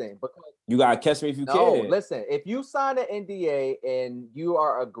everything. Because you gotta catch me if you can. No, listen, if you sign an NDA and you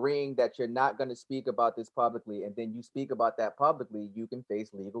are agreeing that you're not going to speak about this publicly, and then you speak about that publicly, you can face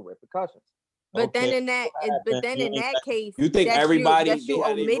legal repercussions. But then in that case, you think everybody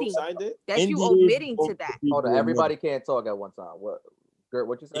signed it? That's you omitting to that. Hold on, everybody can't talk at one time. What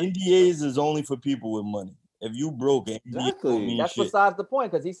you say? NDAs is only for people with money. If you broke it, exactly. That's besides the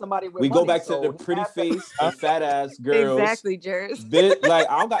point, because he's somebody with money. Go back to the pretty face and fat ass girls. Exactly, Jers. Like,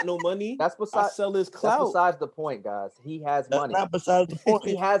 I don't got no money. That's besides. I sell his clout. That's besides the point, guys. He has money. Not besides the point.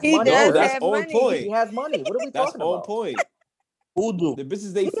 He has money. No, that's on point. He has money. What are we talking about? That's on point. Who do? The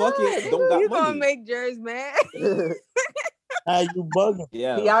bitches they fucking don't got money. You gonna make Jers mad? How you bugging?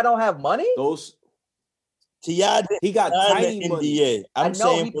 Yeah. T.I. don't have money? Those T.I. he got tiny money. NDA. I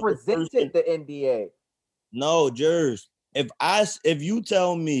know he presented the NDA. No, Jers. If you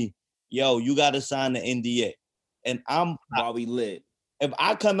tell me, yo, you gotta sign the NDA, and while we lit. If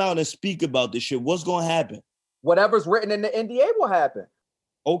I come out and speak about this shit, what's gonna happen? Whatever's written in the NDA will happen.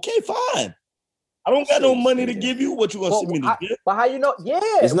 Okay, fine. I don't got no money to give you. What you gonna send me to get? But how you know? Yeah,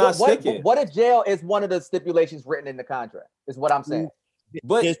 it's not sticking. What if jail is one of the stipulations written in the contract? Is what I'm saying.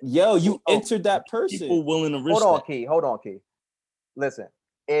 But you entered that person. People willing to risk. Hold on, Key. Listen,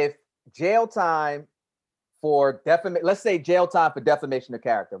 if jail time for defamation, let's say jail time for defamation of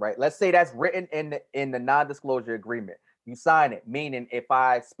character, right? Let's say that's written in the non-disclosure agreement. You sign it, meaning if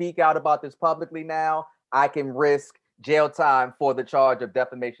I speak out about this publicly now, I can risk jail time for the charge of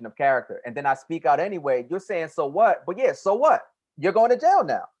defamation of character. And then I speak out anyway. You're saying, so what? But yeah, so what? You're going to jail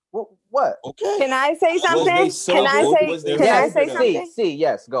now. What? Okay. Can I say something? Can I say something? See,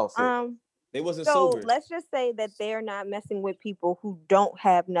 yes, go. See. They wasn't So sober. let's just say that they're not messing with people who don't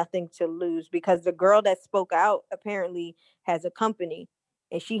have nothing to lose, because the girl that spoke out apparently has a company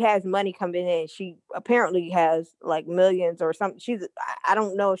and she has money coming in. She apparently has like millions or something. I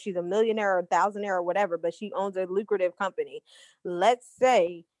don't know if she's a millionaire or a thousandaire or whatever, but she owns a lucrative company. Let's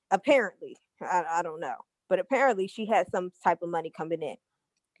say, apparently, I don't know, but apparently she has some type of money coming in.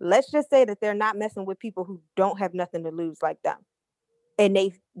 Let's just say that they're not messing with people who don't have nothing to lose like them, and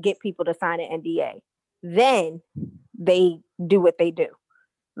they get people to sign an NDA. Then they do what they do.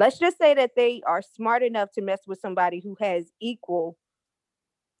 Let's just say that they are smart enough to mess with somebody who has equal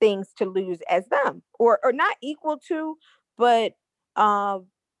things to lose as them, or not equal to, but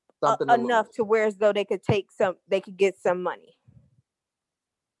Something to enough lose. to where as though they could get some money.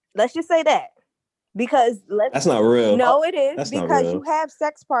 Let's just say that. Because That's not real. No, it is. That's not because real. you have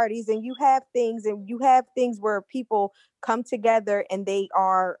sex parties and you have things where people come together and they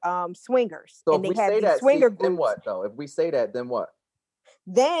are swingers. So and if they we have say these that, swinger then groups. what though? If we say that, then what?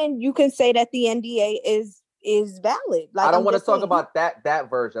 Then you can say that the NDA is valid. Like, I don't I'm want to just talk saying, about that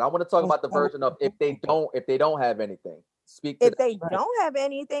version. I want to talk about the version of if they don't have anything. Speak to if they don't have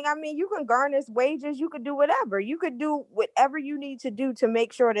anything, I mean, you can garnish wages, you could do whatever. You could do whatever you need to do to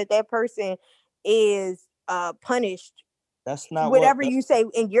make sure that that person is punished. That's not Whatever what, you say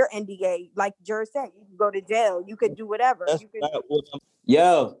in your NDA, like Jer said, you can go to jail, you could do whatever. that's You could, not what I'm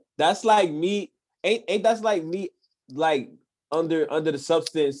Yo, that's like me. Ain't that's like me? Like under the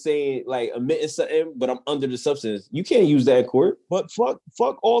substance, saying like admitting something, but I'm under the substance. You can't use that in court. But fuck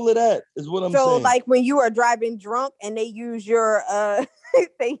all of that is what I'm so saying. like when you are driving drunk and they use your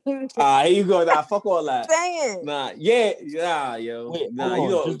they use Here you go. Nah, fuck all that. saying. Nah, yo. Wait, Nah, hold you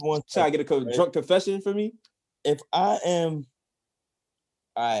on, know, just one try to get a second, right? drunk confession for me. If I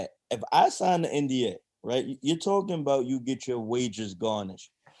sign the NDA, right? You're talking about you get your wages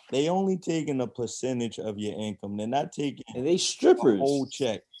garnished. They only taking a percentage of your income. They're not taking And they a strippers. whole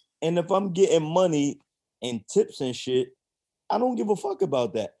check. And if I'm getting money and tips and shit, I don't give a fuck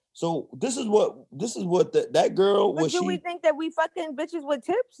about that. So this is what that girl But was. do we think that we fucking bitches with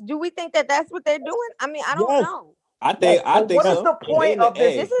tips? Do we think that that's what they're doing? I mean, I don't Yes. know. I think What is so. the point of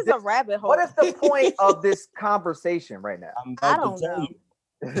this? This is a rabbit hole. What is the point of this conversation right now? I'm I about to don't tell know. you.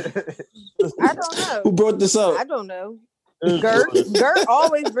 I don't know. Who brought this up? I don't know. There's Gert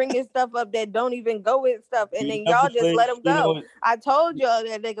always bringing stuff up that don't even go with stuff, and You then never y'all just blame let him shit go. on- I told y'all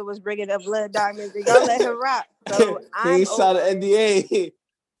that nigga was bringing up blood diamonds, and y'all let him rock. So I'm He signed over an it. NDA.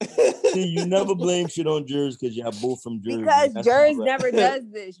 See, you never blame shit on Jersey because y'all both from Jersey. Because That's Jers not right. never does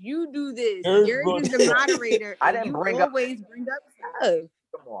this. You do this. Jers Jers brought is it the up. moderator. I and didn't you bring up- always bring up stuff.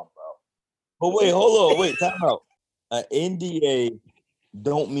 Come on, bro. But wait, hold on, wait, time out. An NDA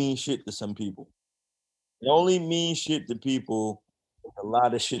don't mean shit to some people. It only means shit to people with a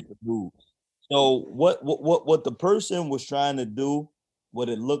lot of shit to lose. So what the person was trying to do, what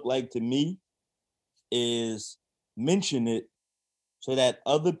it looked like to me, is mention it so that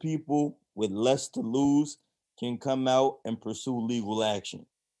other people with less to lose can come out and pursue legal action.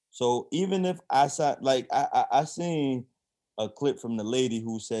 So even if I saw, like I seen a clip from the lady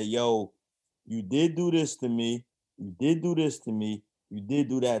who said, "Yo, you did do this to me. You did do this to me. You did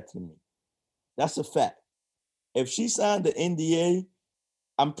do that to me." That's a fact. If she signed the NDA,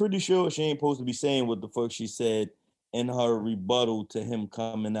 I'm pretty sure she ain't supposed to be saying what the fuck she said in her rebuttal to him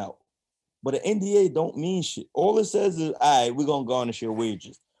coming out. But an NDA don't mean shit. All it says is, all right, we're going to garnish your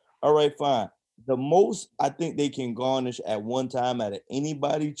wages. All right, fine. The most I think they can garnish at one time at an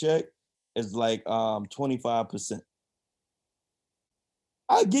anybody check is like 25%.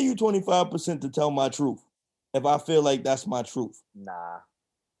 I'll give you 25% to tell my truth if I feel like that's my truth. Nah.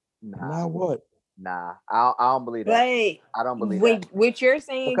 Now what? Nah. I don't believe that. But I don't believe that. what you're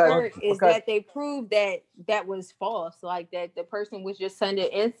saying, Because- Kurt, is because- that they proved that was false. Like that the person was just sending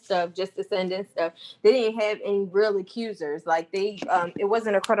in stuff just to send in stuff. They didn't have any real accusers. Like they it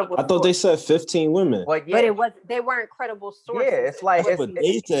wasn't a credible I thought they source. said 15 women. But yeah, But it was they weren't credible sources. yeah, it's like That's what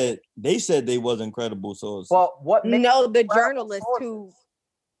they said they wasn't credible sources. Well, what makes No, the credible journalist sources? who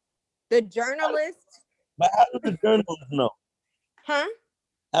the journalist, But how do the journalists know? huh?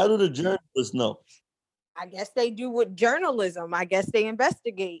 How do the journalists know? I guess they do with journalism. I guess they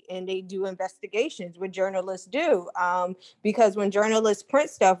investigate and they do investigations. What journalists do, because when journalists print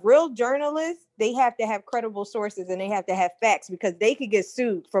stuff, real journalists, they have to have credible sources and they have to have facts because they could get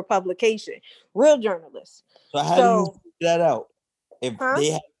sued for publication. Real journalists. So how do you figure that out? If Huh?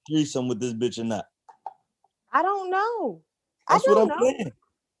 they have a threesome with this bitch or not? I don't know. That's I don't what I'm know. saying.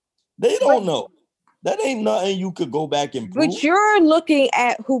 They don't know. That ain't nothing you could go back and prove. But you're looking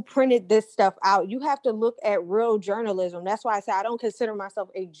at who printed this stuff out. You have to look at real journalism. That's why I say I don't consider myself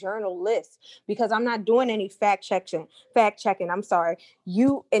a journalist, because I'm not doing any fact checking. I'm sorry.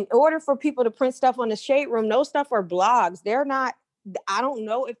 In order for people to print stuff on the Shade Room, those stuff are blogs. They're not. I don't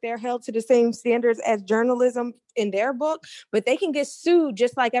know if they're held to the same standards as journalism in their book, but they can get sued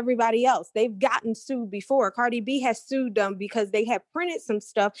just like everybody else. They've gotten sued before. Cardi B has sued them because they have printed some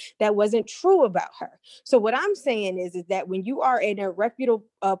stuff that wasn't true about her. So what I'm saying is that when you are in a reputable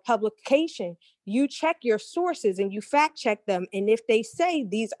publication, you check your sources and you fact check them. And if they say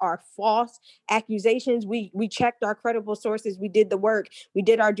these are false accusations, we checked our credible sources, we did the work, we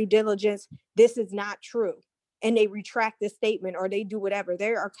did our due diligence, this is not true, and they retract the statement or they do whatever,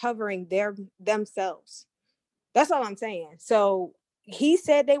 they are covering themselves. That's all I'm saying. So he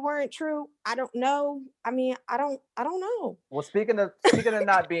said they weren't true. I don't know. I mean, I don't know. Well, speaking of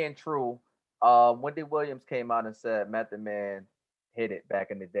not being true, Wendy Williams came out and said Method Man hit it back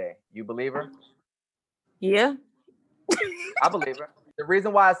in the day. You believe her? Yeah. I believe her. The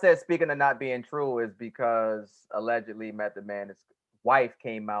reason why I said speaking of not being true is because allegedly Method Man's wife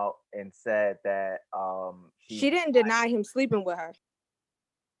came out and said that she didn't deny him sleeping with her.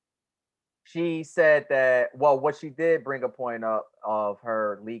 She said that, well, what she did bring a point up of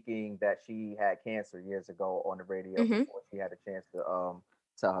her leaking that she had cancer years ago on the radio before she had a chance to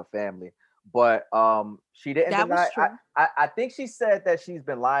tell her family. But she didn't deny. I think she said that she's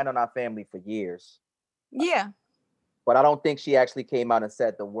been lying on our family for years. Yeah. But I don't think she actually came out and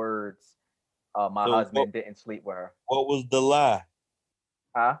said the words, my husband didn't sleep with her. What was the lie?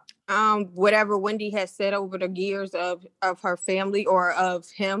 Huh? Whatever Wendy has said over the years of her family or of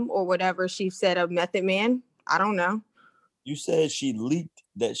him or whatever she said of Method Man. I don't know. You said she leaked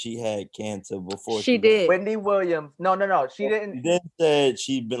that she had cancer before she did. Wendy Williams. No. She didn't. She then said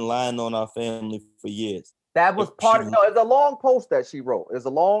she'd been lying on our family for years. That was part of no, it's a long post that she wrote. It's a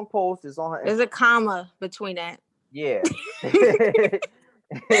long post. It's on her. There's a comma between that. Yeah.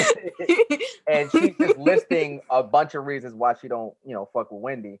 And she's just listing a bunch of reasons why she don't, fuck with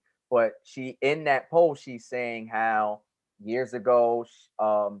Wendy. But she, in that post, she's saying how years ago,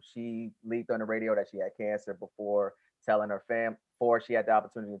 she leaked on the radio that she had cancer before telling her before she had the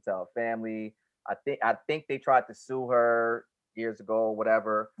opportunity to tell her family. I think they tried to sue her years ago,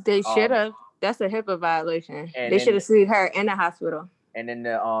 whatever. They should have. That's a HIPAA violation. They should have sued her in the hospital. And in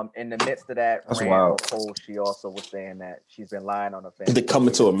the midst of that post, she also was saying that she's been lying on her family. They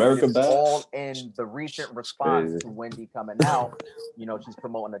Coming to America back? All in the recent response to Wendy coming out. She's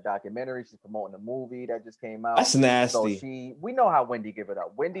promoting a documentary. She's promoting a movie that just came out. That's nasty. So we know how Wendy give it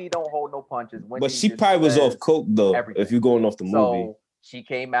up. Wendy don't hold no punches. Wendy but she probably was off coke though. Everything. If you're going off the movie. So she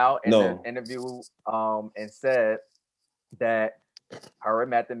came out in an interview and said that her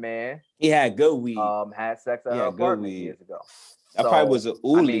and Method Man he had good weed. Had sex at her apartment years ago. That probably was an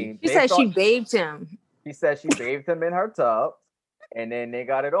oolie. She said she bathed him. She said she bathed him in her tub, and then they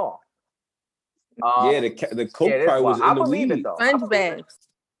got it on. The coke part was in the weed. Sponge baths.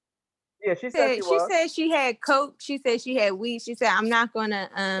 Yeah, she said she was. She said she had coke. She said she had weed. She said I'm not gonna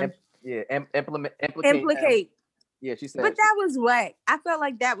implicate. Yeah, she said. But that was whack. I felt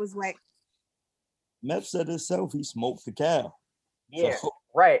like that was whack. Meth said himself he smoked the cow. Yeah,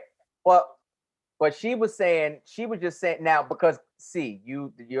 right. But she was just saying now because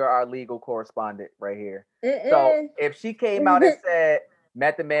you're our legal correspondent right here. So if she came out and said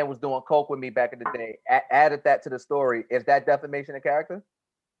Method Man was doing coke with me back in the day, added that to the story, is that defamation of character?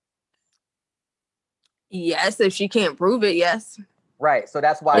 Yes, if she can't prove it, yes. Right. So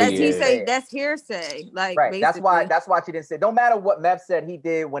that's why that's hearsay. Like right. Basically. That's why she didn't say. No matter what Meth said he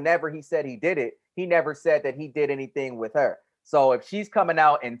did, whenever he said he did it, he never said that he did anything with her. So if she's coming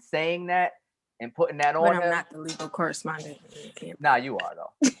out and saying that and putting that on him, I'm not the legal correspondent. Nah, you are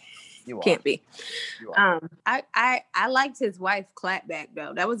though. You are. Can't be. You are. I liked his wife clapback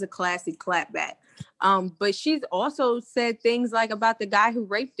though. That was a classic clapback. But she's also said things like about the guy who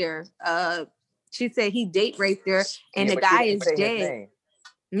raped her. She said he date raped her, and the guy is dead.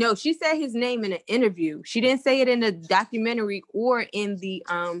 No, she said his name in an interview. She didn't say it in the documentary or in the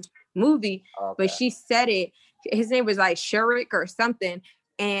movie, but she said it. His name was like Shurik or something,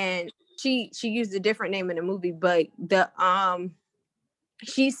 and she used a different name in the movie. But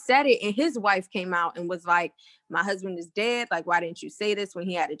she said it, and his wife came out and was like, "My husband is dead. Like, why didn't you say this when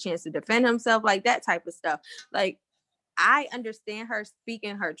he had a chance to defend himself?" Like that type of stuff. Like, I understand her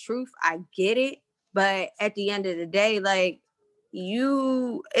speaking her truth. I get it, but at the end of the day, like.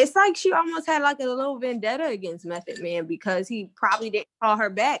 It's like she almost had like a little vendetta against Method Man because he probably didn't call her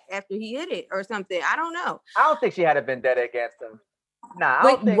back after he hit it or something. I don't know. I don't think she had a vendetta against him. Nah, I But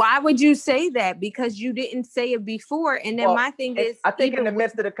don't think. why would you say that? Because you didn't say it before. And then Well, my thing is, I think in even the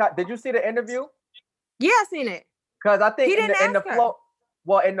midst of the, did you see the interview? yeah, I seen it. Because I think He didn't in the ask her. flow,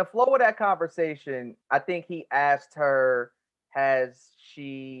 well, in the flow of that conversation, I think he asked her, "Has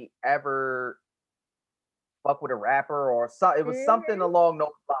she ever fucked with a rapper or so?" It was something along those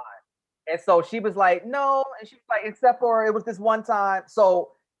lines. And so she was like, "No," and she was like, "Except for it was this one time."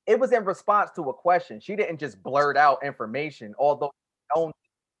 So it was in response to a question. She didn't just blurt out information, although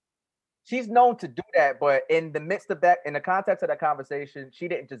she's known to do that. But in the midst of that, in the context of that conversation, she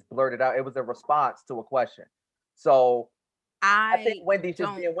didn't just blurt it out. It was a response to a question. So I think Wendy's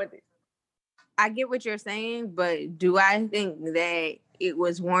just being Wendy. I get what you're saying, but do I think that it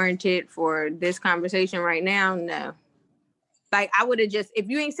was warranted for this conversation right now? No. Like, I would have just, if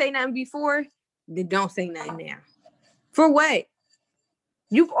you ain't say nothing before, then don't say nothing now. For what?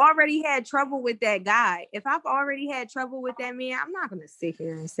 You've already had trouble with that guy. If I've already had trouble with that man, I'm not going to sit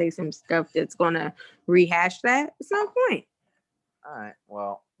here and say some stuff that's going to rehash that. It's no point. All right.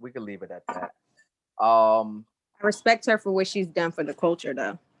 Well, we can leave it at that. I respect her for what she's done for the culture,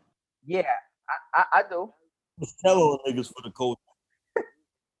 though. Yeah, I do. Tell niggas for the culture.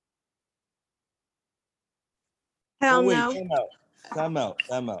 Hell wait, no. Time out.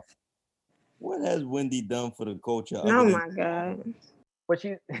 What has Wendy done for the culture? Oh my God. But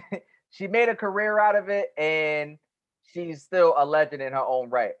she made a career out of it, and she's still a legend in her own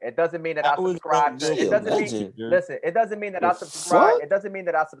right. It doesn't mean that I subscribe to. It doesn't mean. Listen, it doesn't mean that I subscribe. It doesn't mean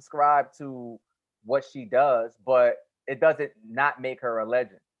that I subscribe to what she does, but it doesn't not make her a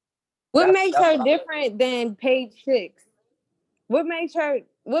legend. What makes her different than Page Six? What makes her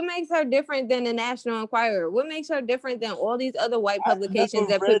different than the National Enquirer? What makes her different than all these other white publications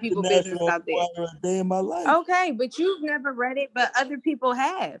that put people business out there? A day in my life. Okay, but you've never read it, but other people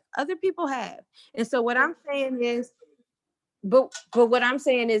have. And so what I'm saying is, but what I'm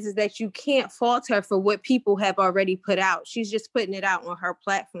saying is that you can't fault her for what people have already put out. She's just putting it out on her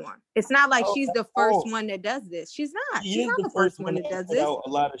platform. It's not like she's the first one that does this. She's not. She's not the first one that does this. A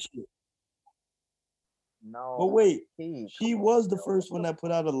lot of shit. No. But wait, she was the first one that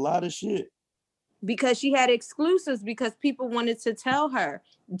put out a lot of shit. Because she had exclusives, because people wanted to tell her.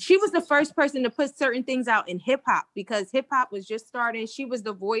 She was the first person to put certain things out in hip hop because hip hop was just starting. She was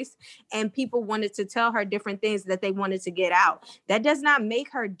the voice and people wanted to tell her different things that they wanted to get out. That does not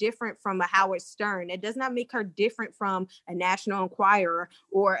make her different from a Howard Stern. It does not make her different from a National Enquirer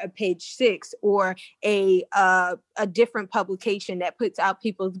or a Page Six or a different publication that puts out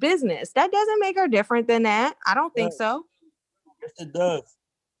people's business. That doesn't make her different than that. I don't think so. Yes, it does.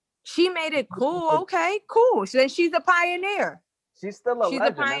 She made it cool. Okay, cool. So then she's a pioneer. She's still a legend. She's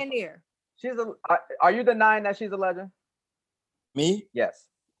a pioneer. Are you denying that she's a legend? Me? Yes.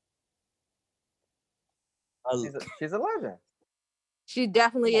 She's a legend. She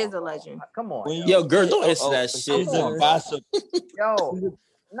definitely is a legend. Come on. Yo, girl, don't answer that shit. She's a gossip. Yo,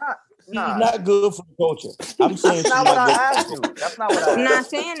 she's not good for the culture. I'm saying that's not what I asked you. That's not what I asked. I'm not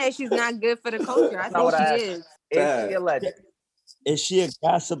saying that she's not good for the culture. I think she is. Is she a legend? Is she a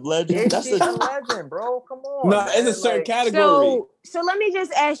gossip legend? Is she a legend, bro? Come on. No, it's a certain category. So let me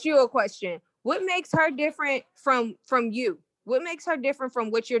just ask you a question. What makes her different from you? What makes her different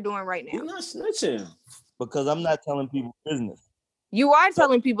from what you're doing right now? You're not snitching. Because I'm not telling people business. You are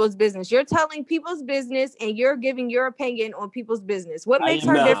telling people's business. You're telling people's business and you're giving your opinion on people's business. What makes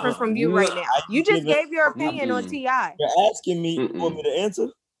her different from you right now? You just gave your opinion on T.I. You're asking me for me to answer?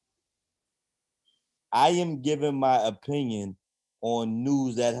 I am giving my opinion on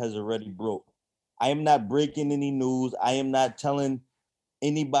news that has already broke. I am not breaking any news. I am not telling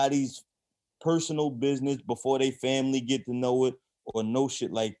anybody's personal business before they family get to know it or no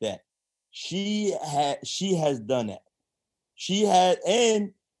shit like that. She has done that.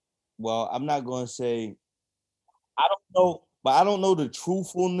 I'm not going to say, I don't know, but I don't know the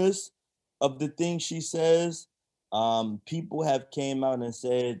truthfulness of the things she says. People have came out and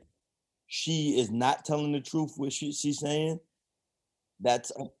said she is not telling the truth what she's saying.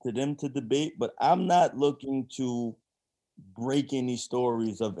 That's up to them to debate, but I'm not looking to break any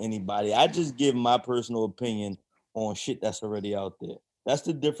stories of anybody. I just give my personal opinion on shit that's already out there. That's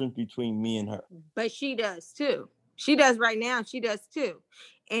the difference between me and her. But she does too. She does right now. She does too.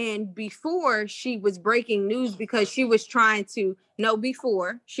 And before she was breaking news because she was trying to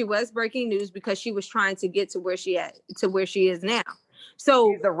she was breaking news because she was trying to get to where she is now.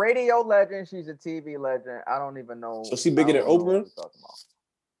 So she's a radio legend. She's a TV legend. I don't even know. So she bigger than Oprah?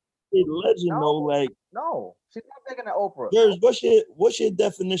 A legend, no, she's not bigger than Oprah. Girls, what's your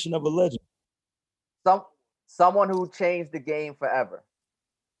definition of a legend? Someone who changed the game forever.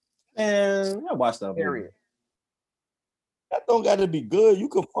 Man, I watched that. Period. That don't gotta be good. You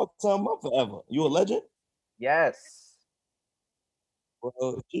can fuck something up forever. You a legend? Yes.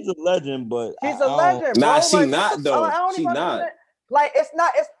 Well, she's a legend, but She's a a legend, bro. Nah, she Like, not though. I don't She even not.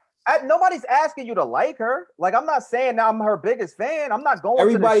 understand. Like, nobody's asking you to like her. Like, I'm not saying that I'm her biggest fan. I'm not going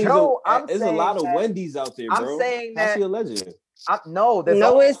Everybody's to the show. there's a lot of Wendy's out there, bro. I'm saying How's that she a legend? no,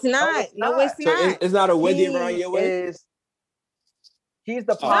 It's not. No, it's So not. it's not a Wendy She around your way. She's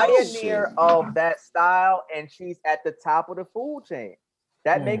the Oh, pioneer shit. of that style, and she's at the top of the food chain.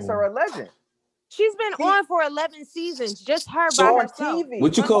 That makes her a legend. She's been on for 11 seasons, just her So by on herself. TV.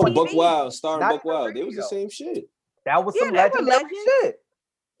 What you on call TV. Buck Wild, starring Not Buck even Wild? They was the radio. same shit. That was Yeah, some they were legendary legends. shit.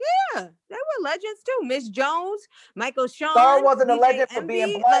 Yeah, they were legends too. Miss Jones, Michael Sean. Star wasn't a DJ legend for Envy,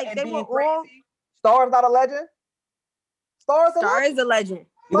 being black like and they being were crazy. all. Star's not a legend. Star's a Star legend. is a legend.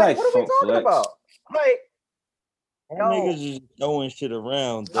 You Like, like what are we Funk talking Flex. about? Like, Y'all yo, niggas just throwing shit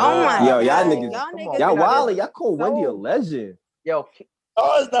around. Oh dog. my Yo, god, y'all y'all niggas- come niggas, on, Y'all we not wildin'. just- Y'all call Wendy a No. legend. yo,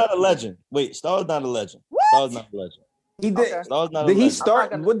 Star's not a legend. Wait, Star's not a legend. What? Star's not a legend. He did. Okay. Star's not a Did he legend.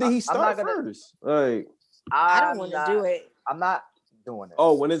 start? gonna- What did he I'm not start gonna- first? Like, I I'm don't want to not- do it. I'm not doing it.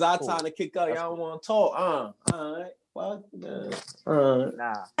 oh, when it's our Cool. time to kick out, That's y'all don't want to talk. All right. Well,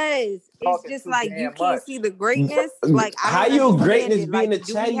 Nah. It's Talking just too like you damn can't much. see the greatness. Like I how don't you understand greatness it. being Like, a do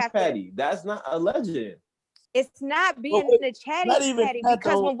we chatty have to- patty? That's not a legend. It's not being wait, a chatty not even patty that,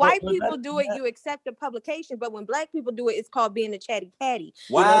 because though. when white But people that- do it, you accept the publication. But when black people do it, it's called being a chatty patty.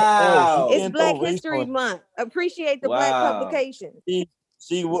 Wow. She It's can't Black throw race History on it. Month. Appreciate the black Wow. publication.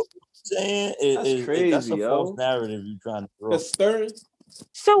 See what I'm saying? That's That's crazy, a yo. false narrative you're trying to throw. Cause Stern,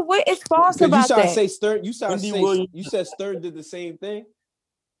 So what is false because you about trying to that? say Stern, you trying to Wendy say Williams- you said Stern did the same thing.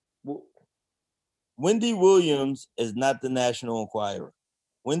 Well, Wendy Williams is not the National Enquirer.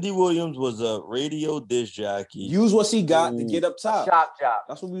 Wendy Williams was a radio disc jockey. use what she got to get up top. Shock job.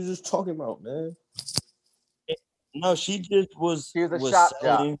 That's what we was just talking about, man. No, she just was. She was a shop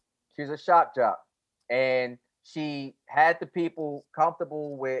selling- jock. She's a shock jock. And she had the people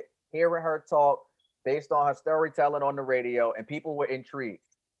comfortable with hearing her talk based on her storytelling on the radio, and people were intrigued.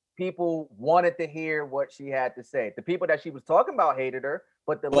 People wanted to hear what she had to say. The people that she was talking about hated her,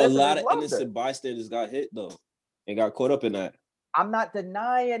 but the But a listeners lot of loved her. innocent bystanders got hit though, and got caught up in that. I'm not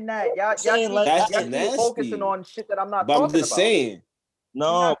denying that. Y'all saying, keep, like, that's y'all keep nasty. focusing on shit that I'm not But talking I'm just about. saying. I'm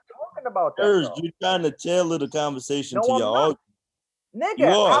No, not talking about that. Serge, though. you're trying to tailor the conversation No, to I'm your not. argument. Nigga, You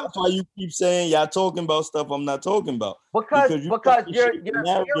are. I'm- That's why you keep saying y'all talking about stuff I'm not talking about. because because you because fucking you're shape you're the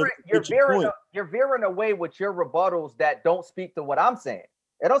narrative veering, to you're fit your veering point. you're veering away with your rebuttals that don't speak to what I'm saying.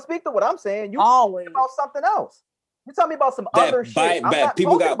 It don't speak to what I'm saying. You Always. talking about something else. You tell me about some That other shit. I'm not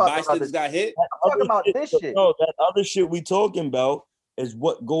people talking got about the other bystanders shit. got hit. I'm talking Other about this shit. No, that other shit we talking about is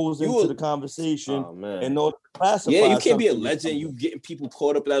what goes You into a- the conversation Oh man. in order to classify. Yeah, you can't be a something as legend. You something. getting people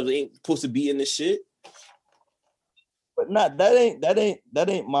caught up that ain't supposed to be in this shit. But not that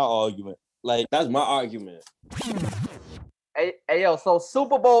ain't my argument. Like That's my argument. Hey, yo, so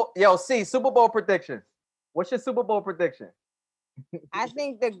Super Bowl, Super Bowl predictions. What's your Super Bowl prediction? I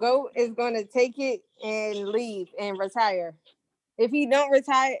think the GOAT is going to take it and leave and retire. If he don't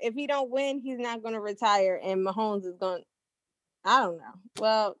retire, if he don't win, he's not going to retire. And Mahomes is going, I don't know.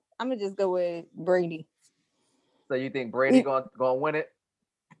 Well, I'm going to just go with Brady. So you think Brady gonna win it?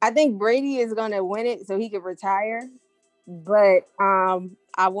 I think Brady is going to win it so he can retire. But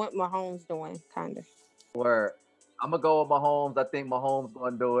I want Mahomes to win, kind of. Where I'm gonna go with Mahomes. I think Mahomes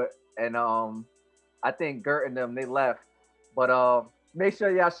gonna do it, and I think Gert and them they left. But make sure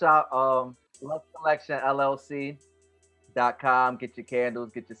y'all shop Love Collection LLC.com. Get your candles,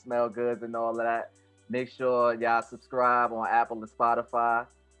 get your smell goods, and all of that. Make sure y'all subscribe on Apple and Spotify.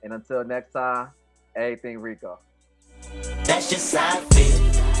 And until next time, everything Rico. That's just how I feel.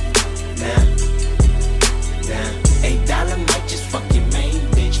 Now, $8 might just fuck your main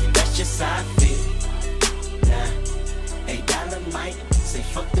bitch. That's just how I feel. Now, $8 might say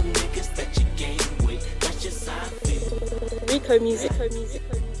fuck them niggas that you game with. That's just how I feel. Rico music.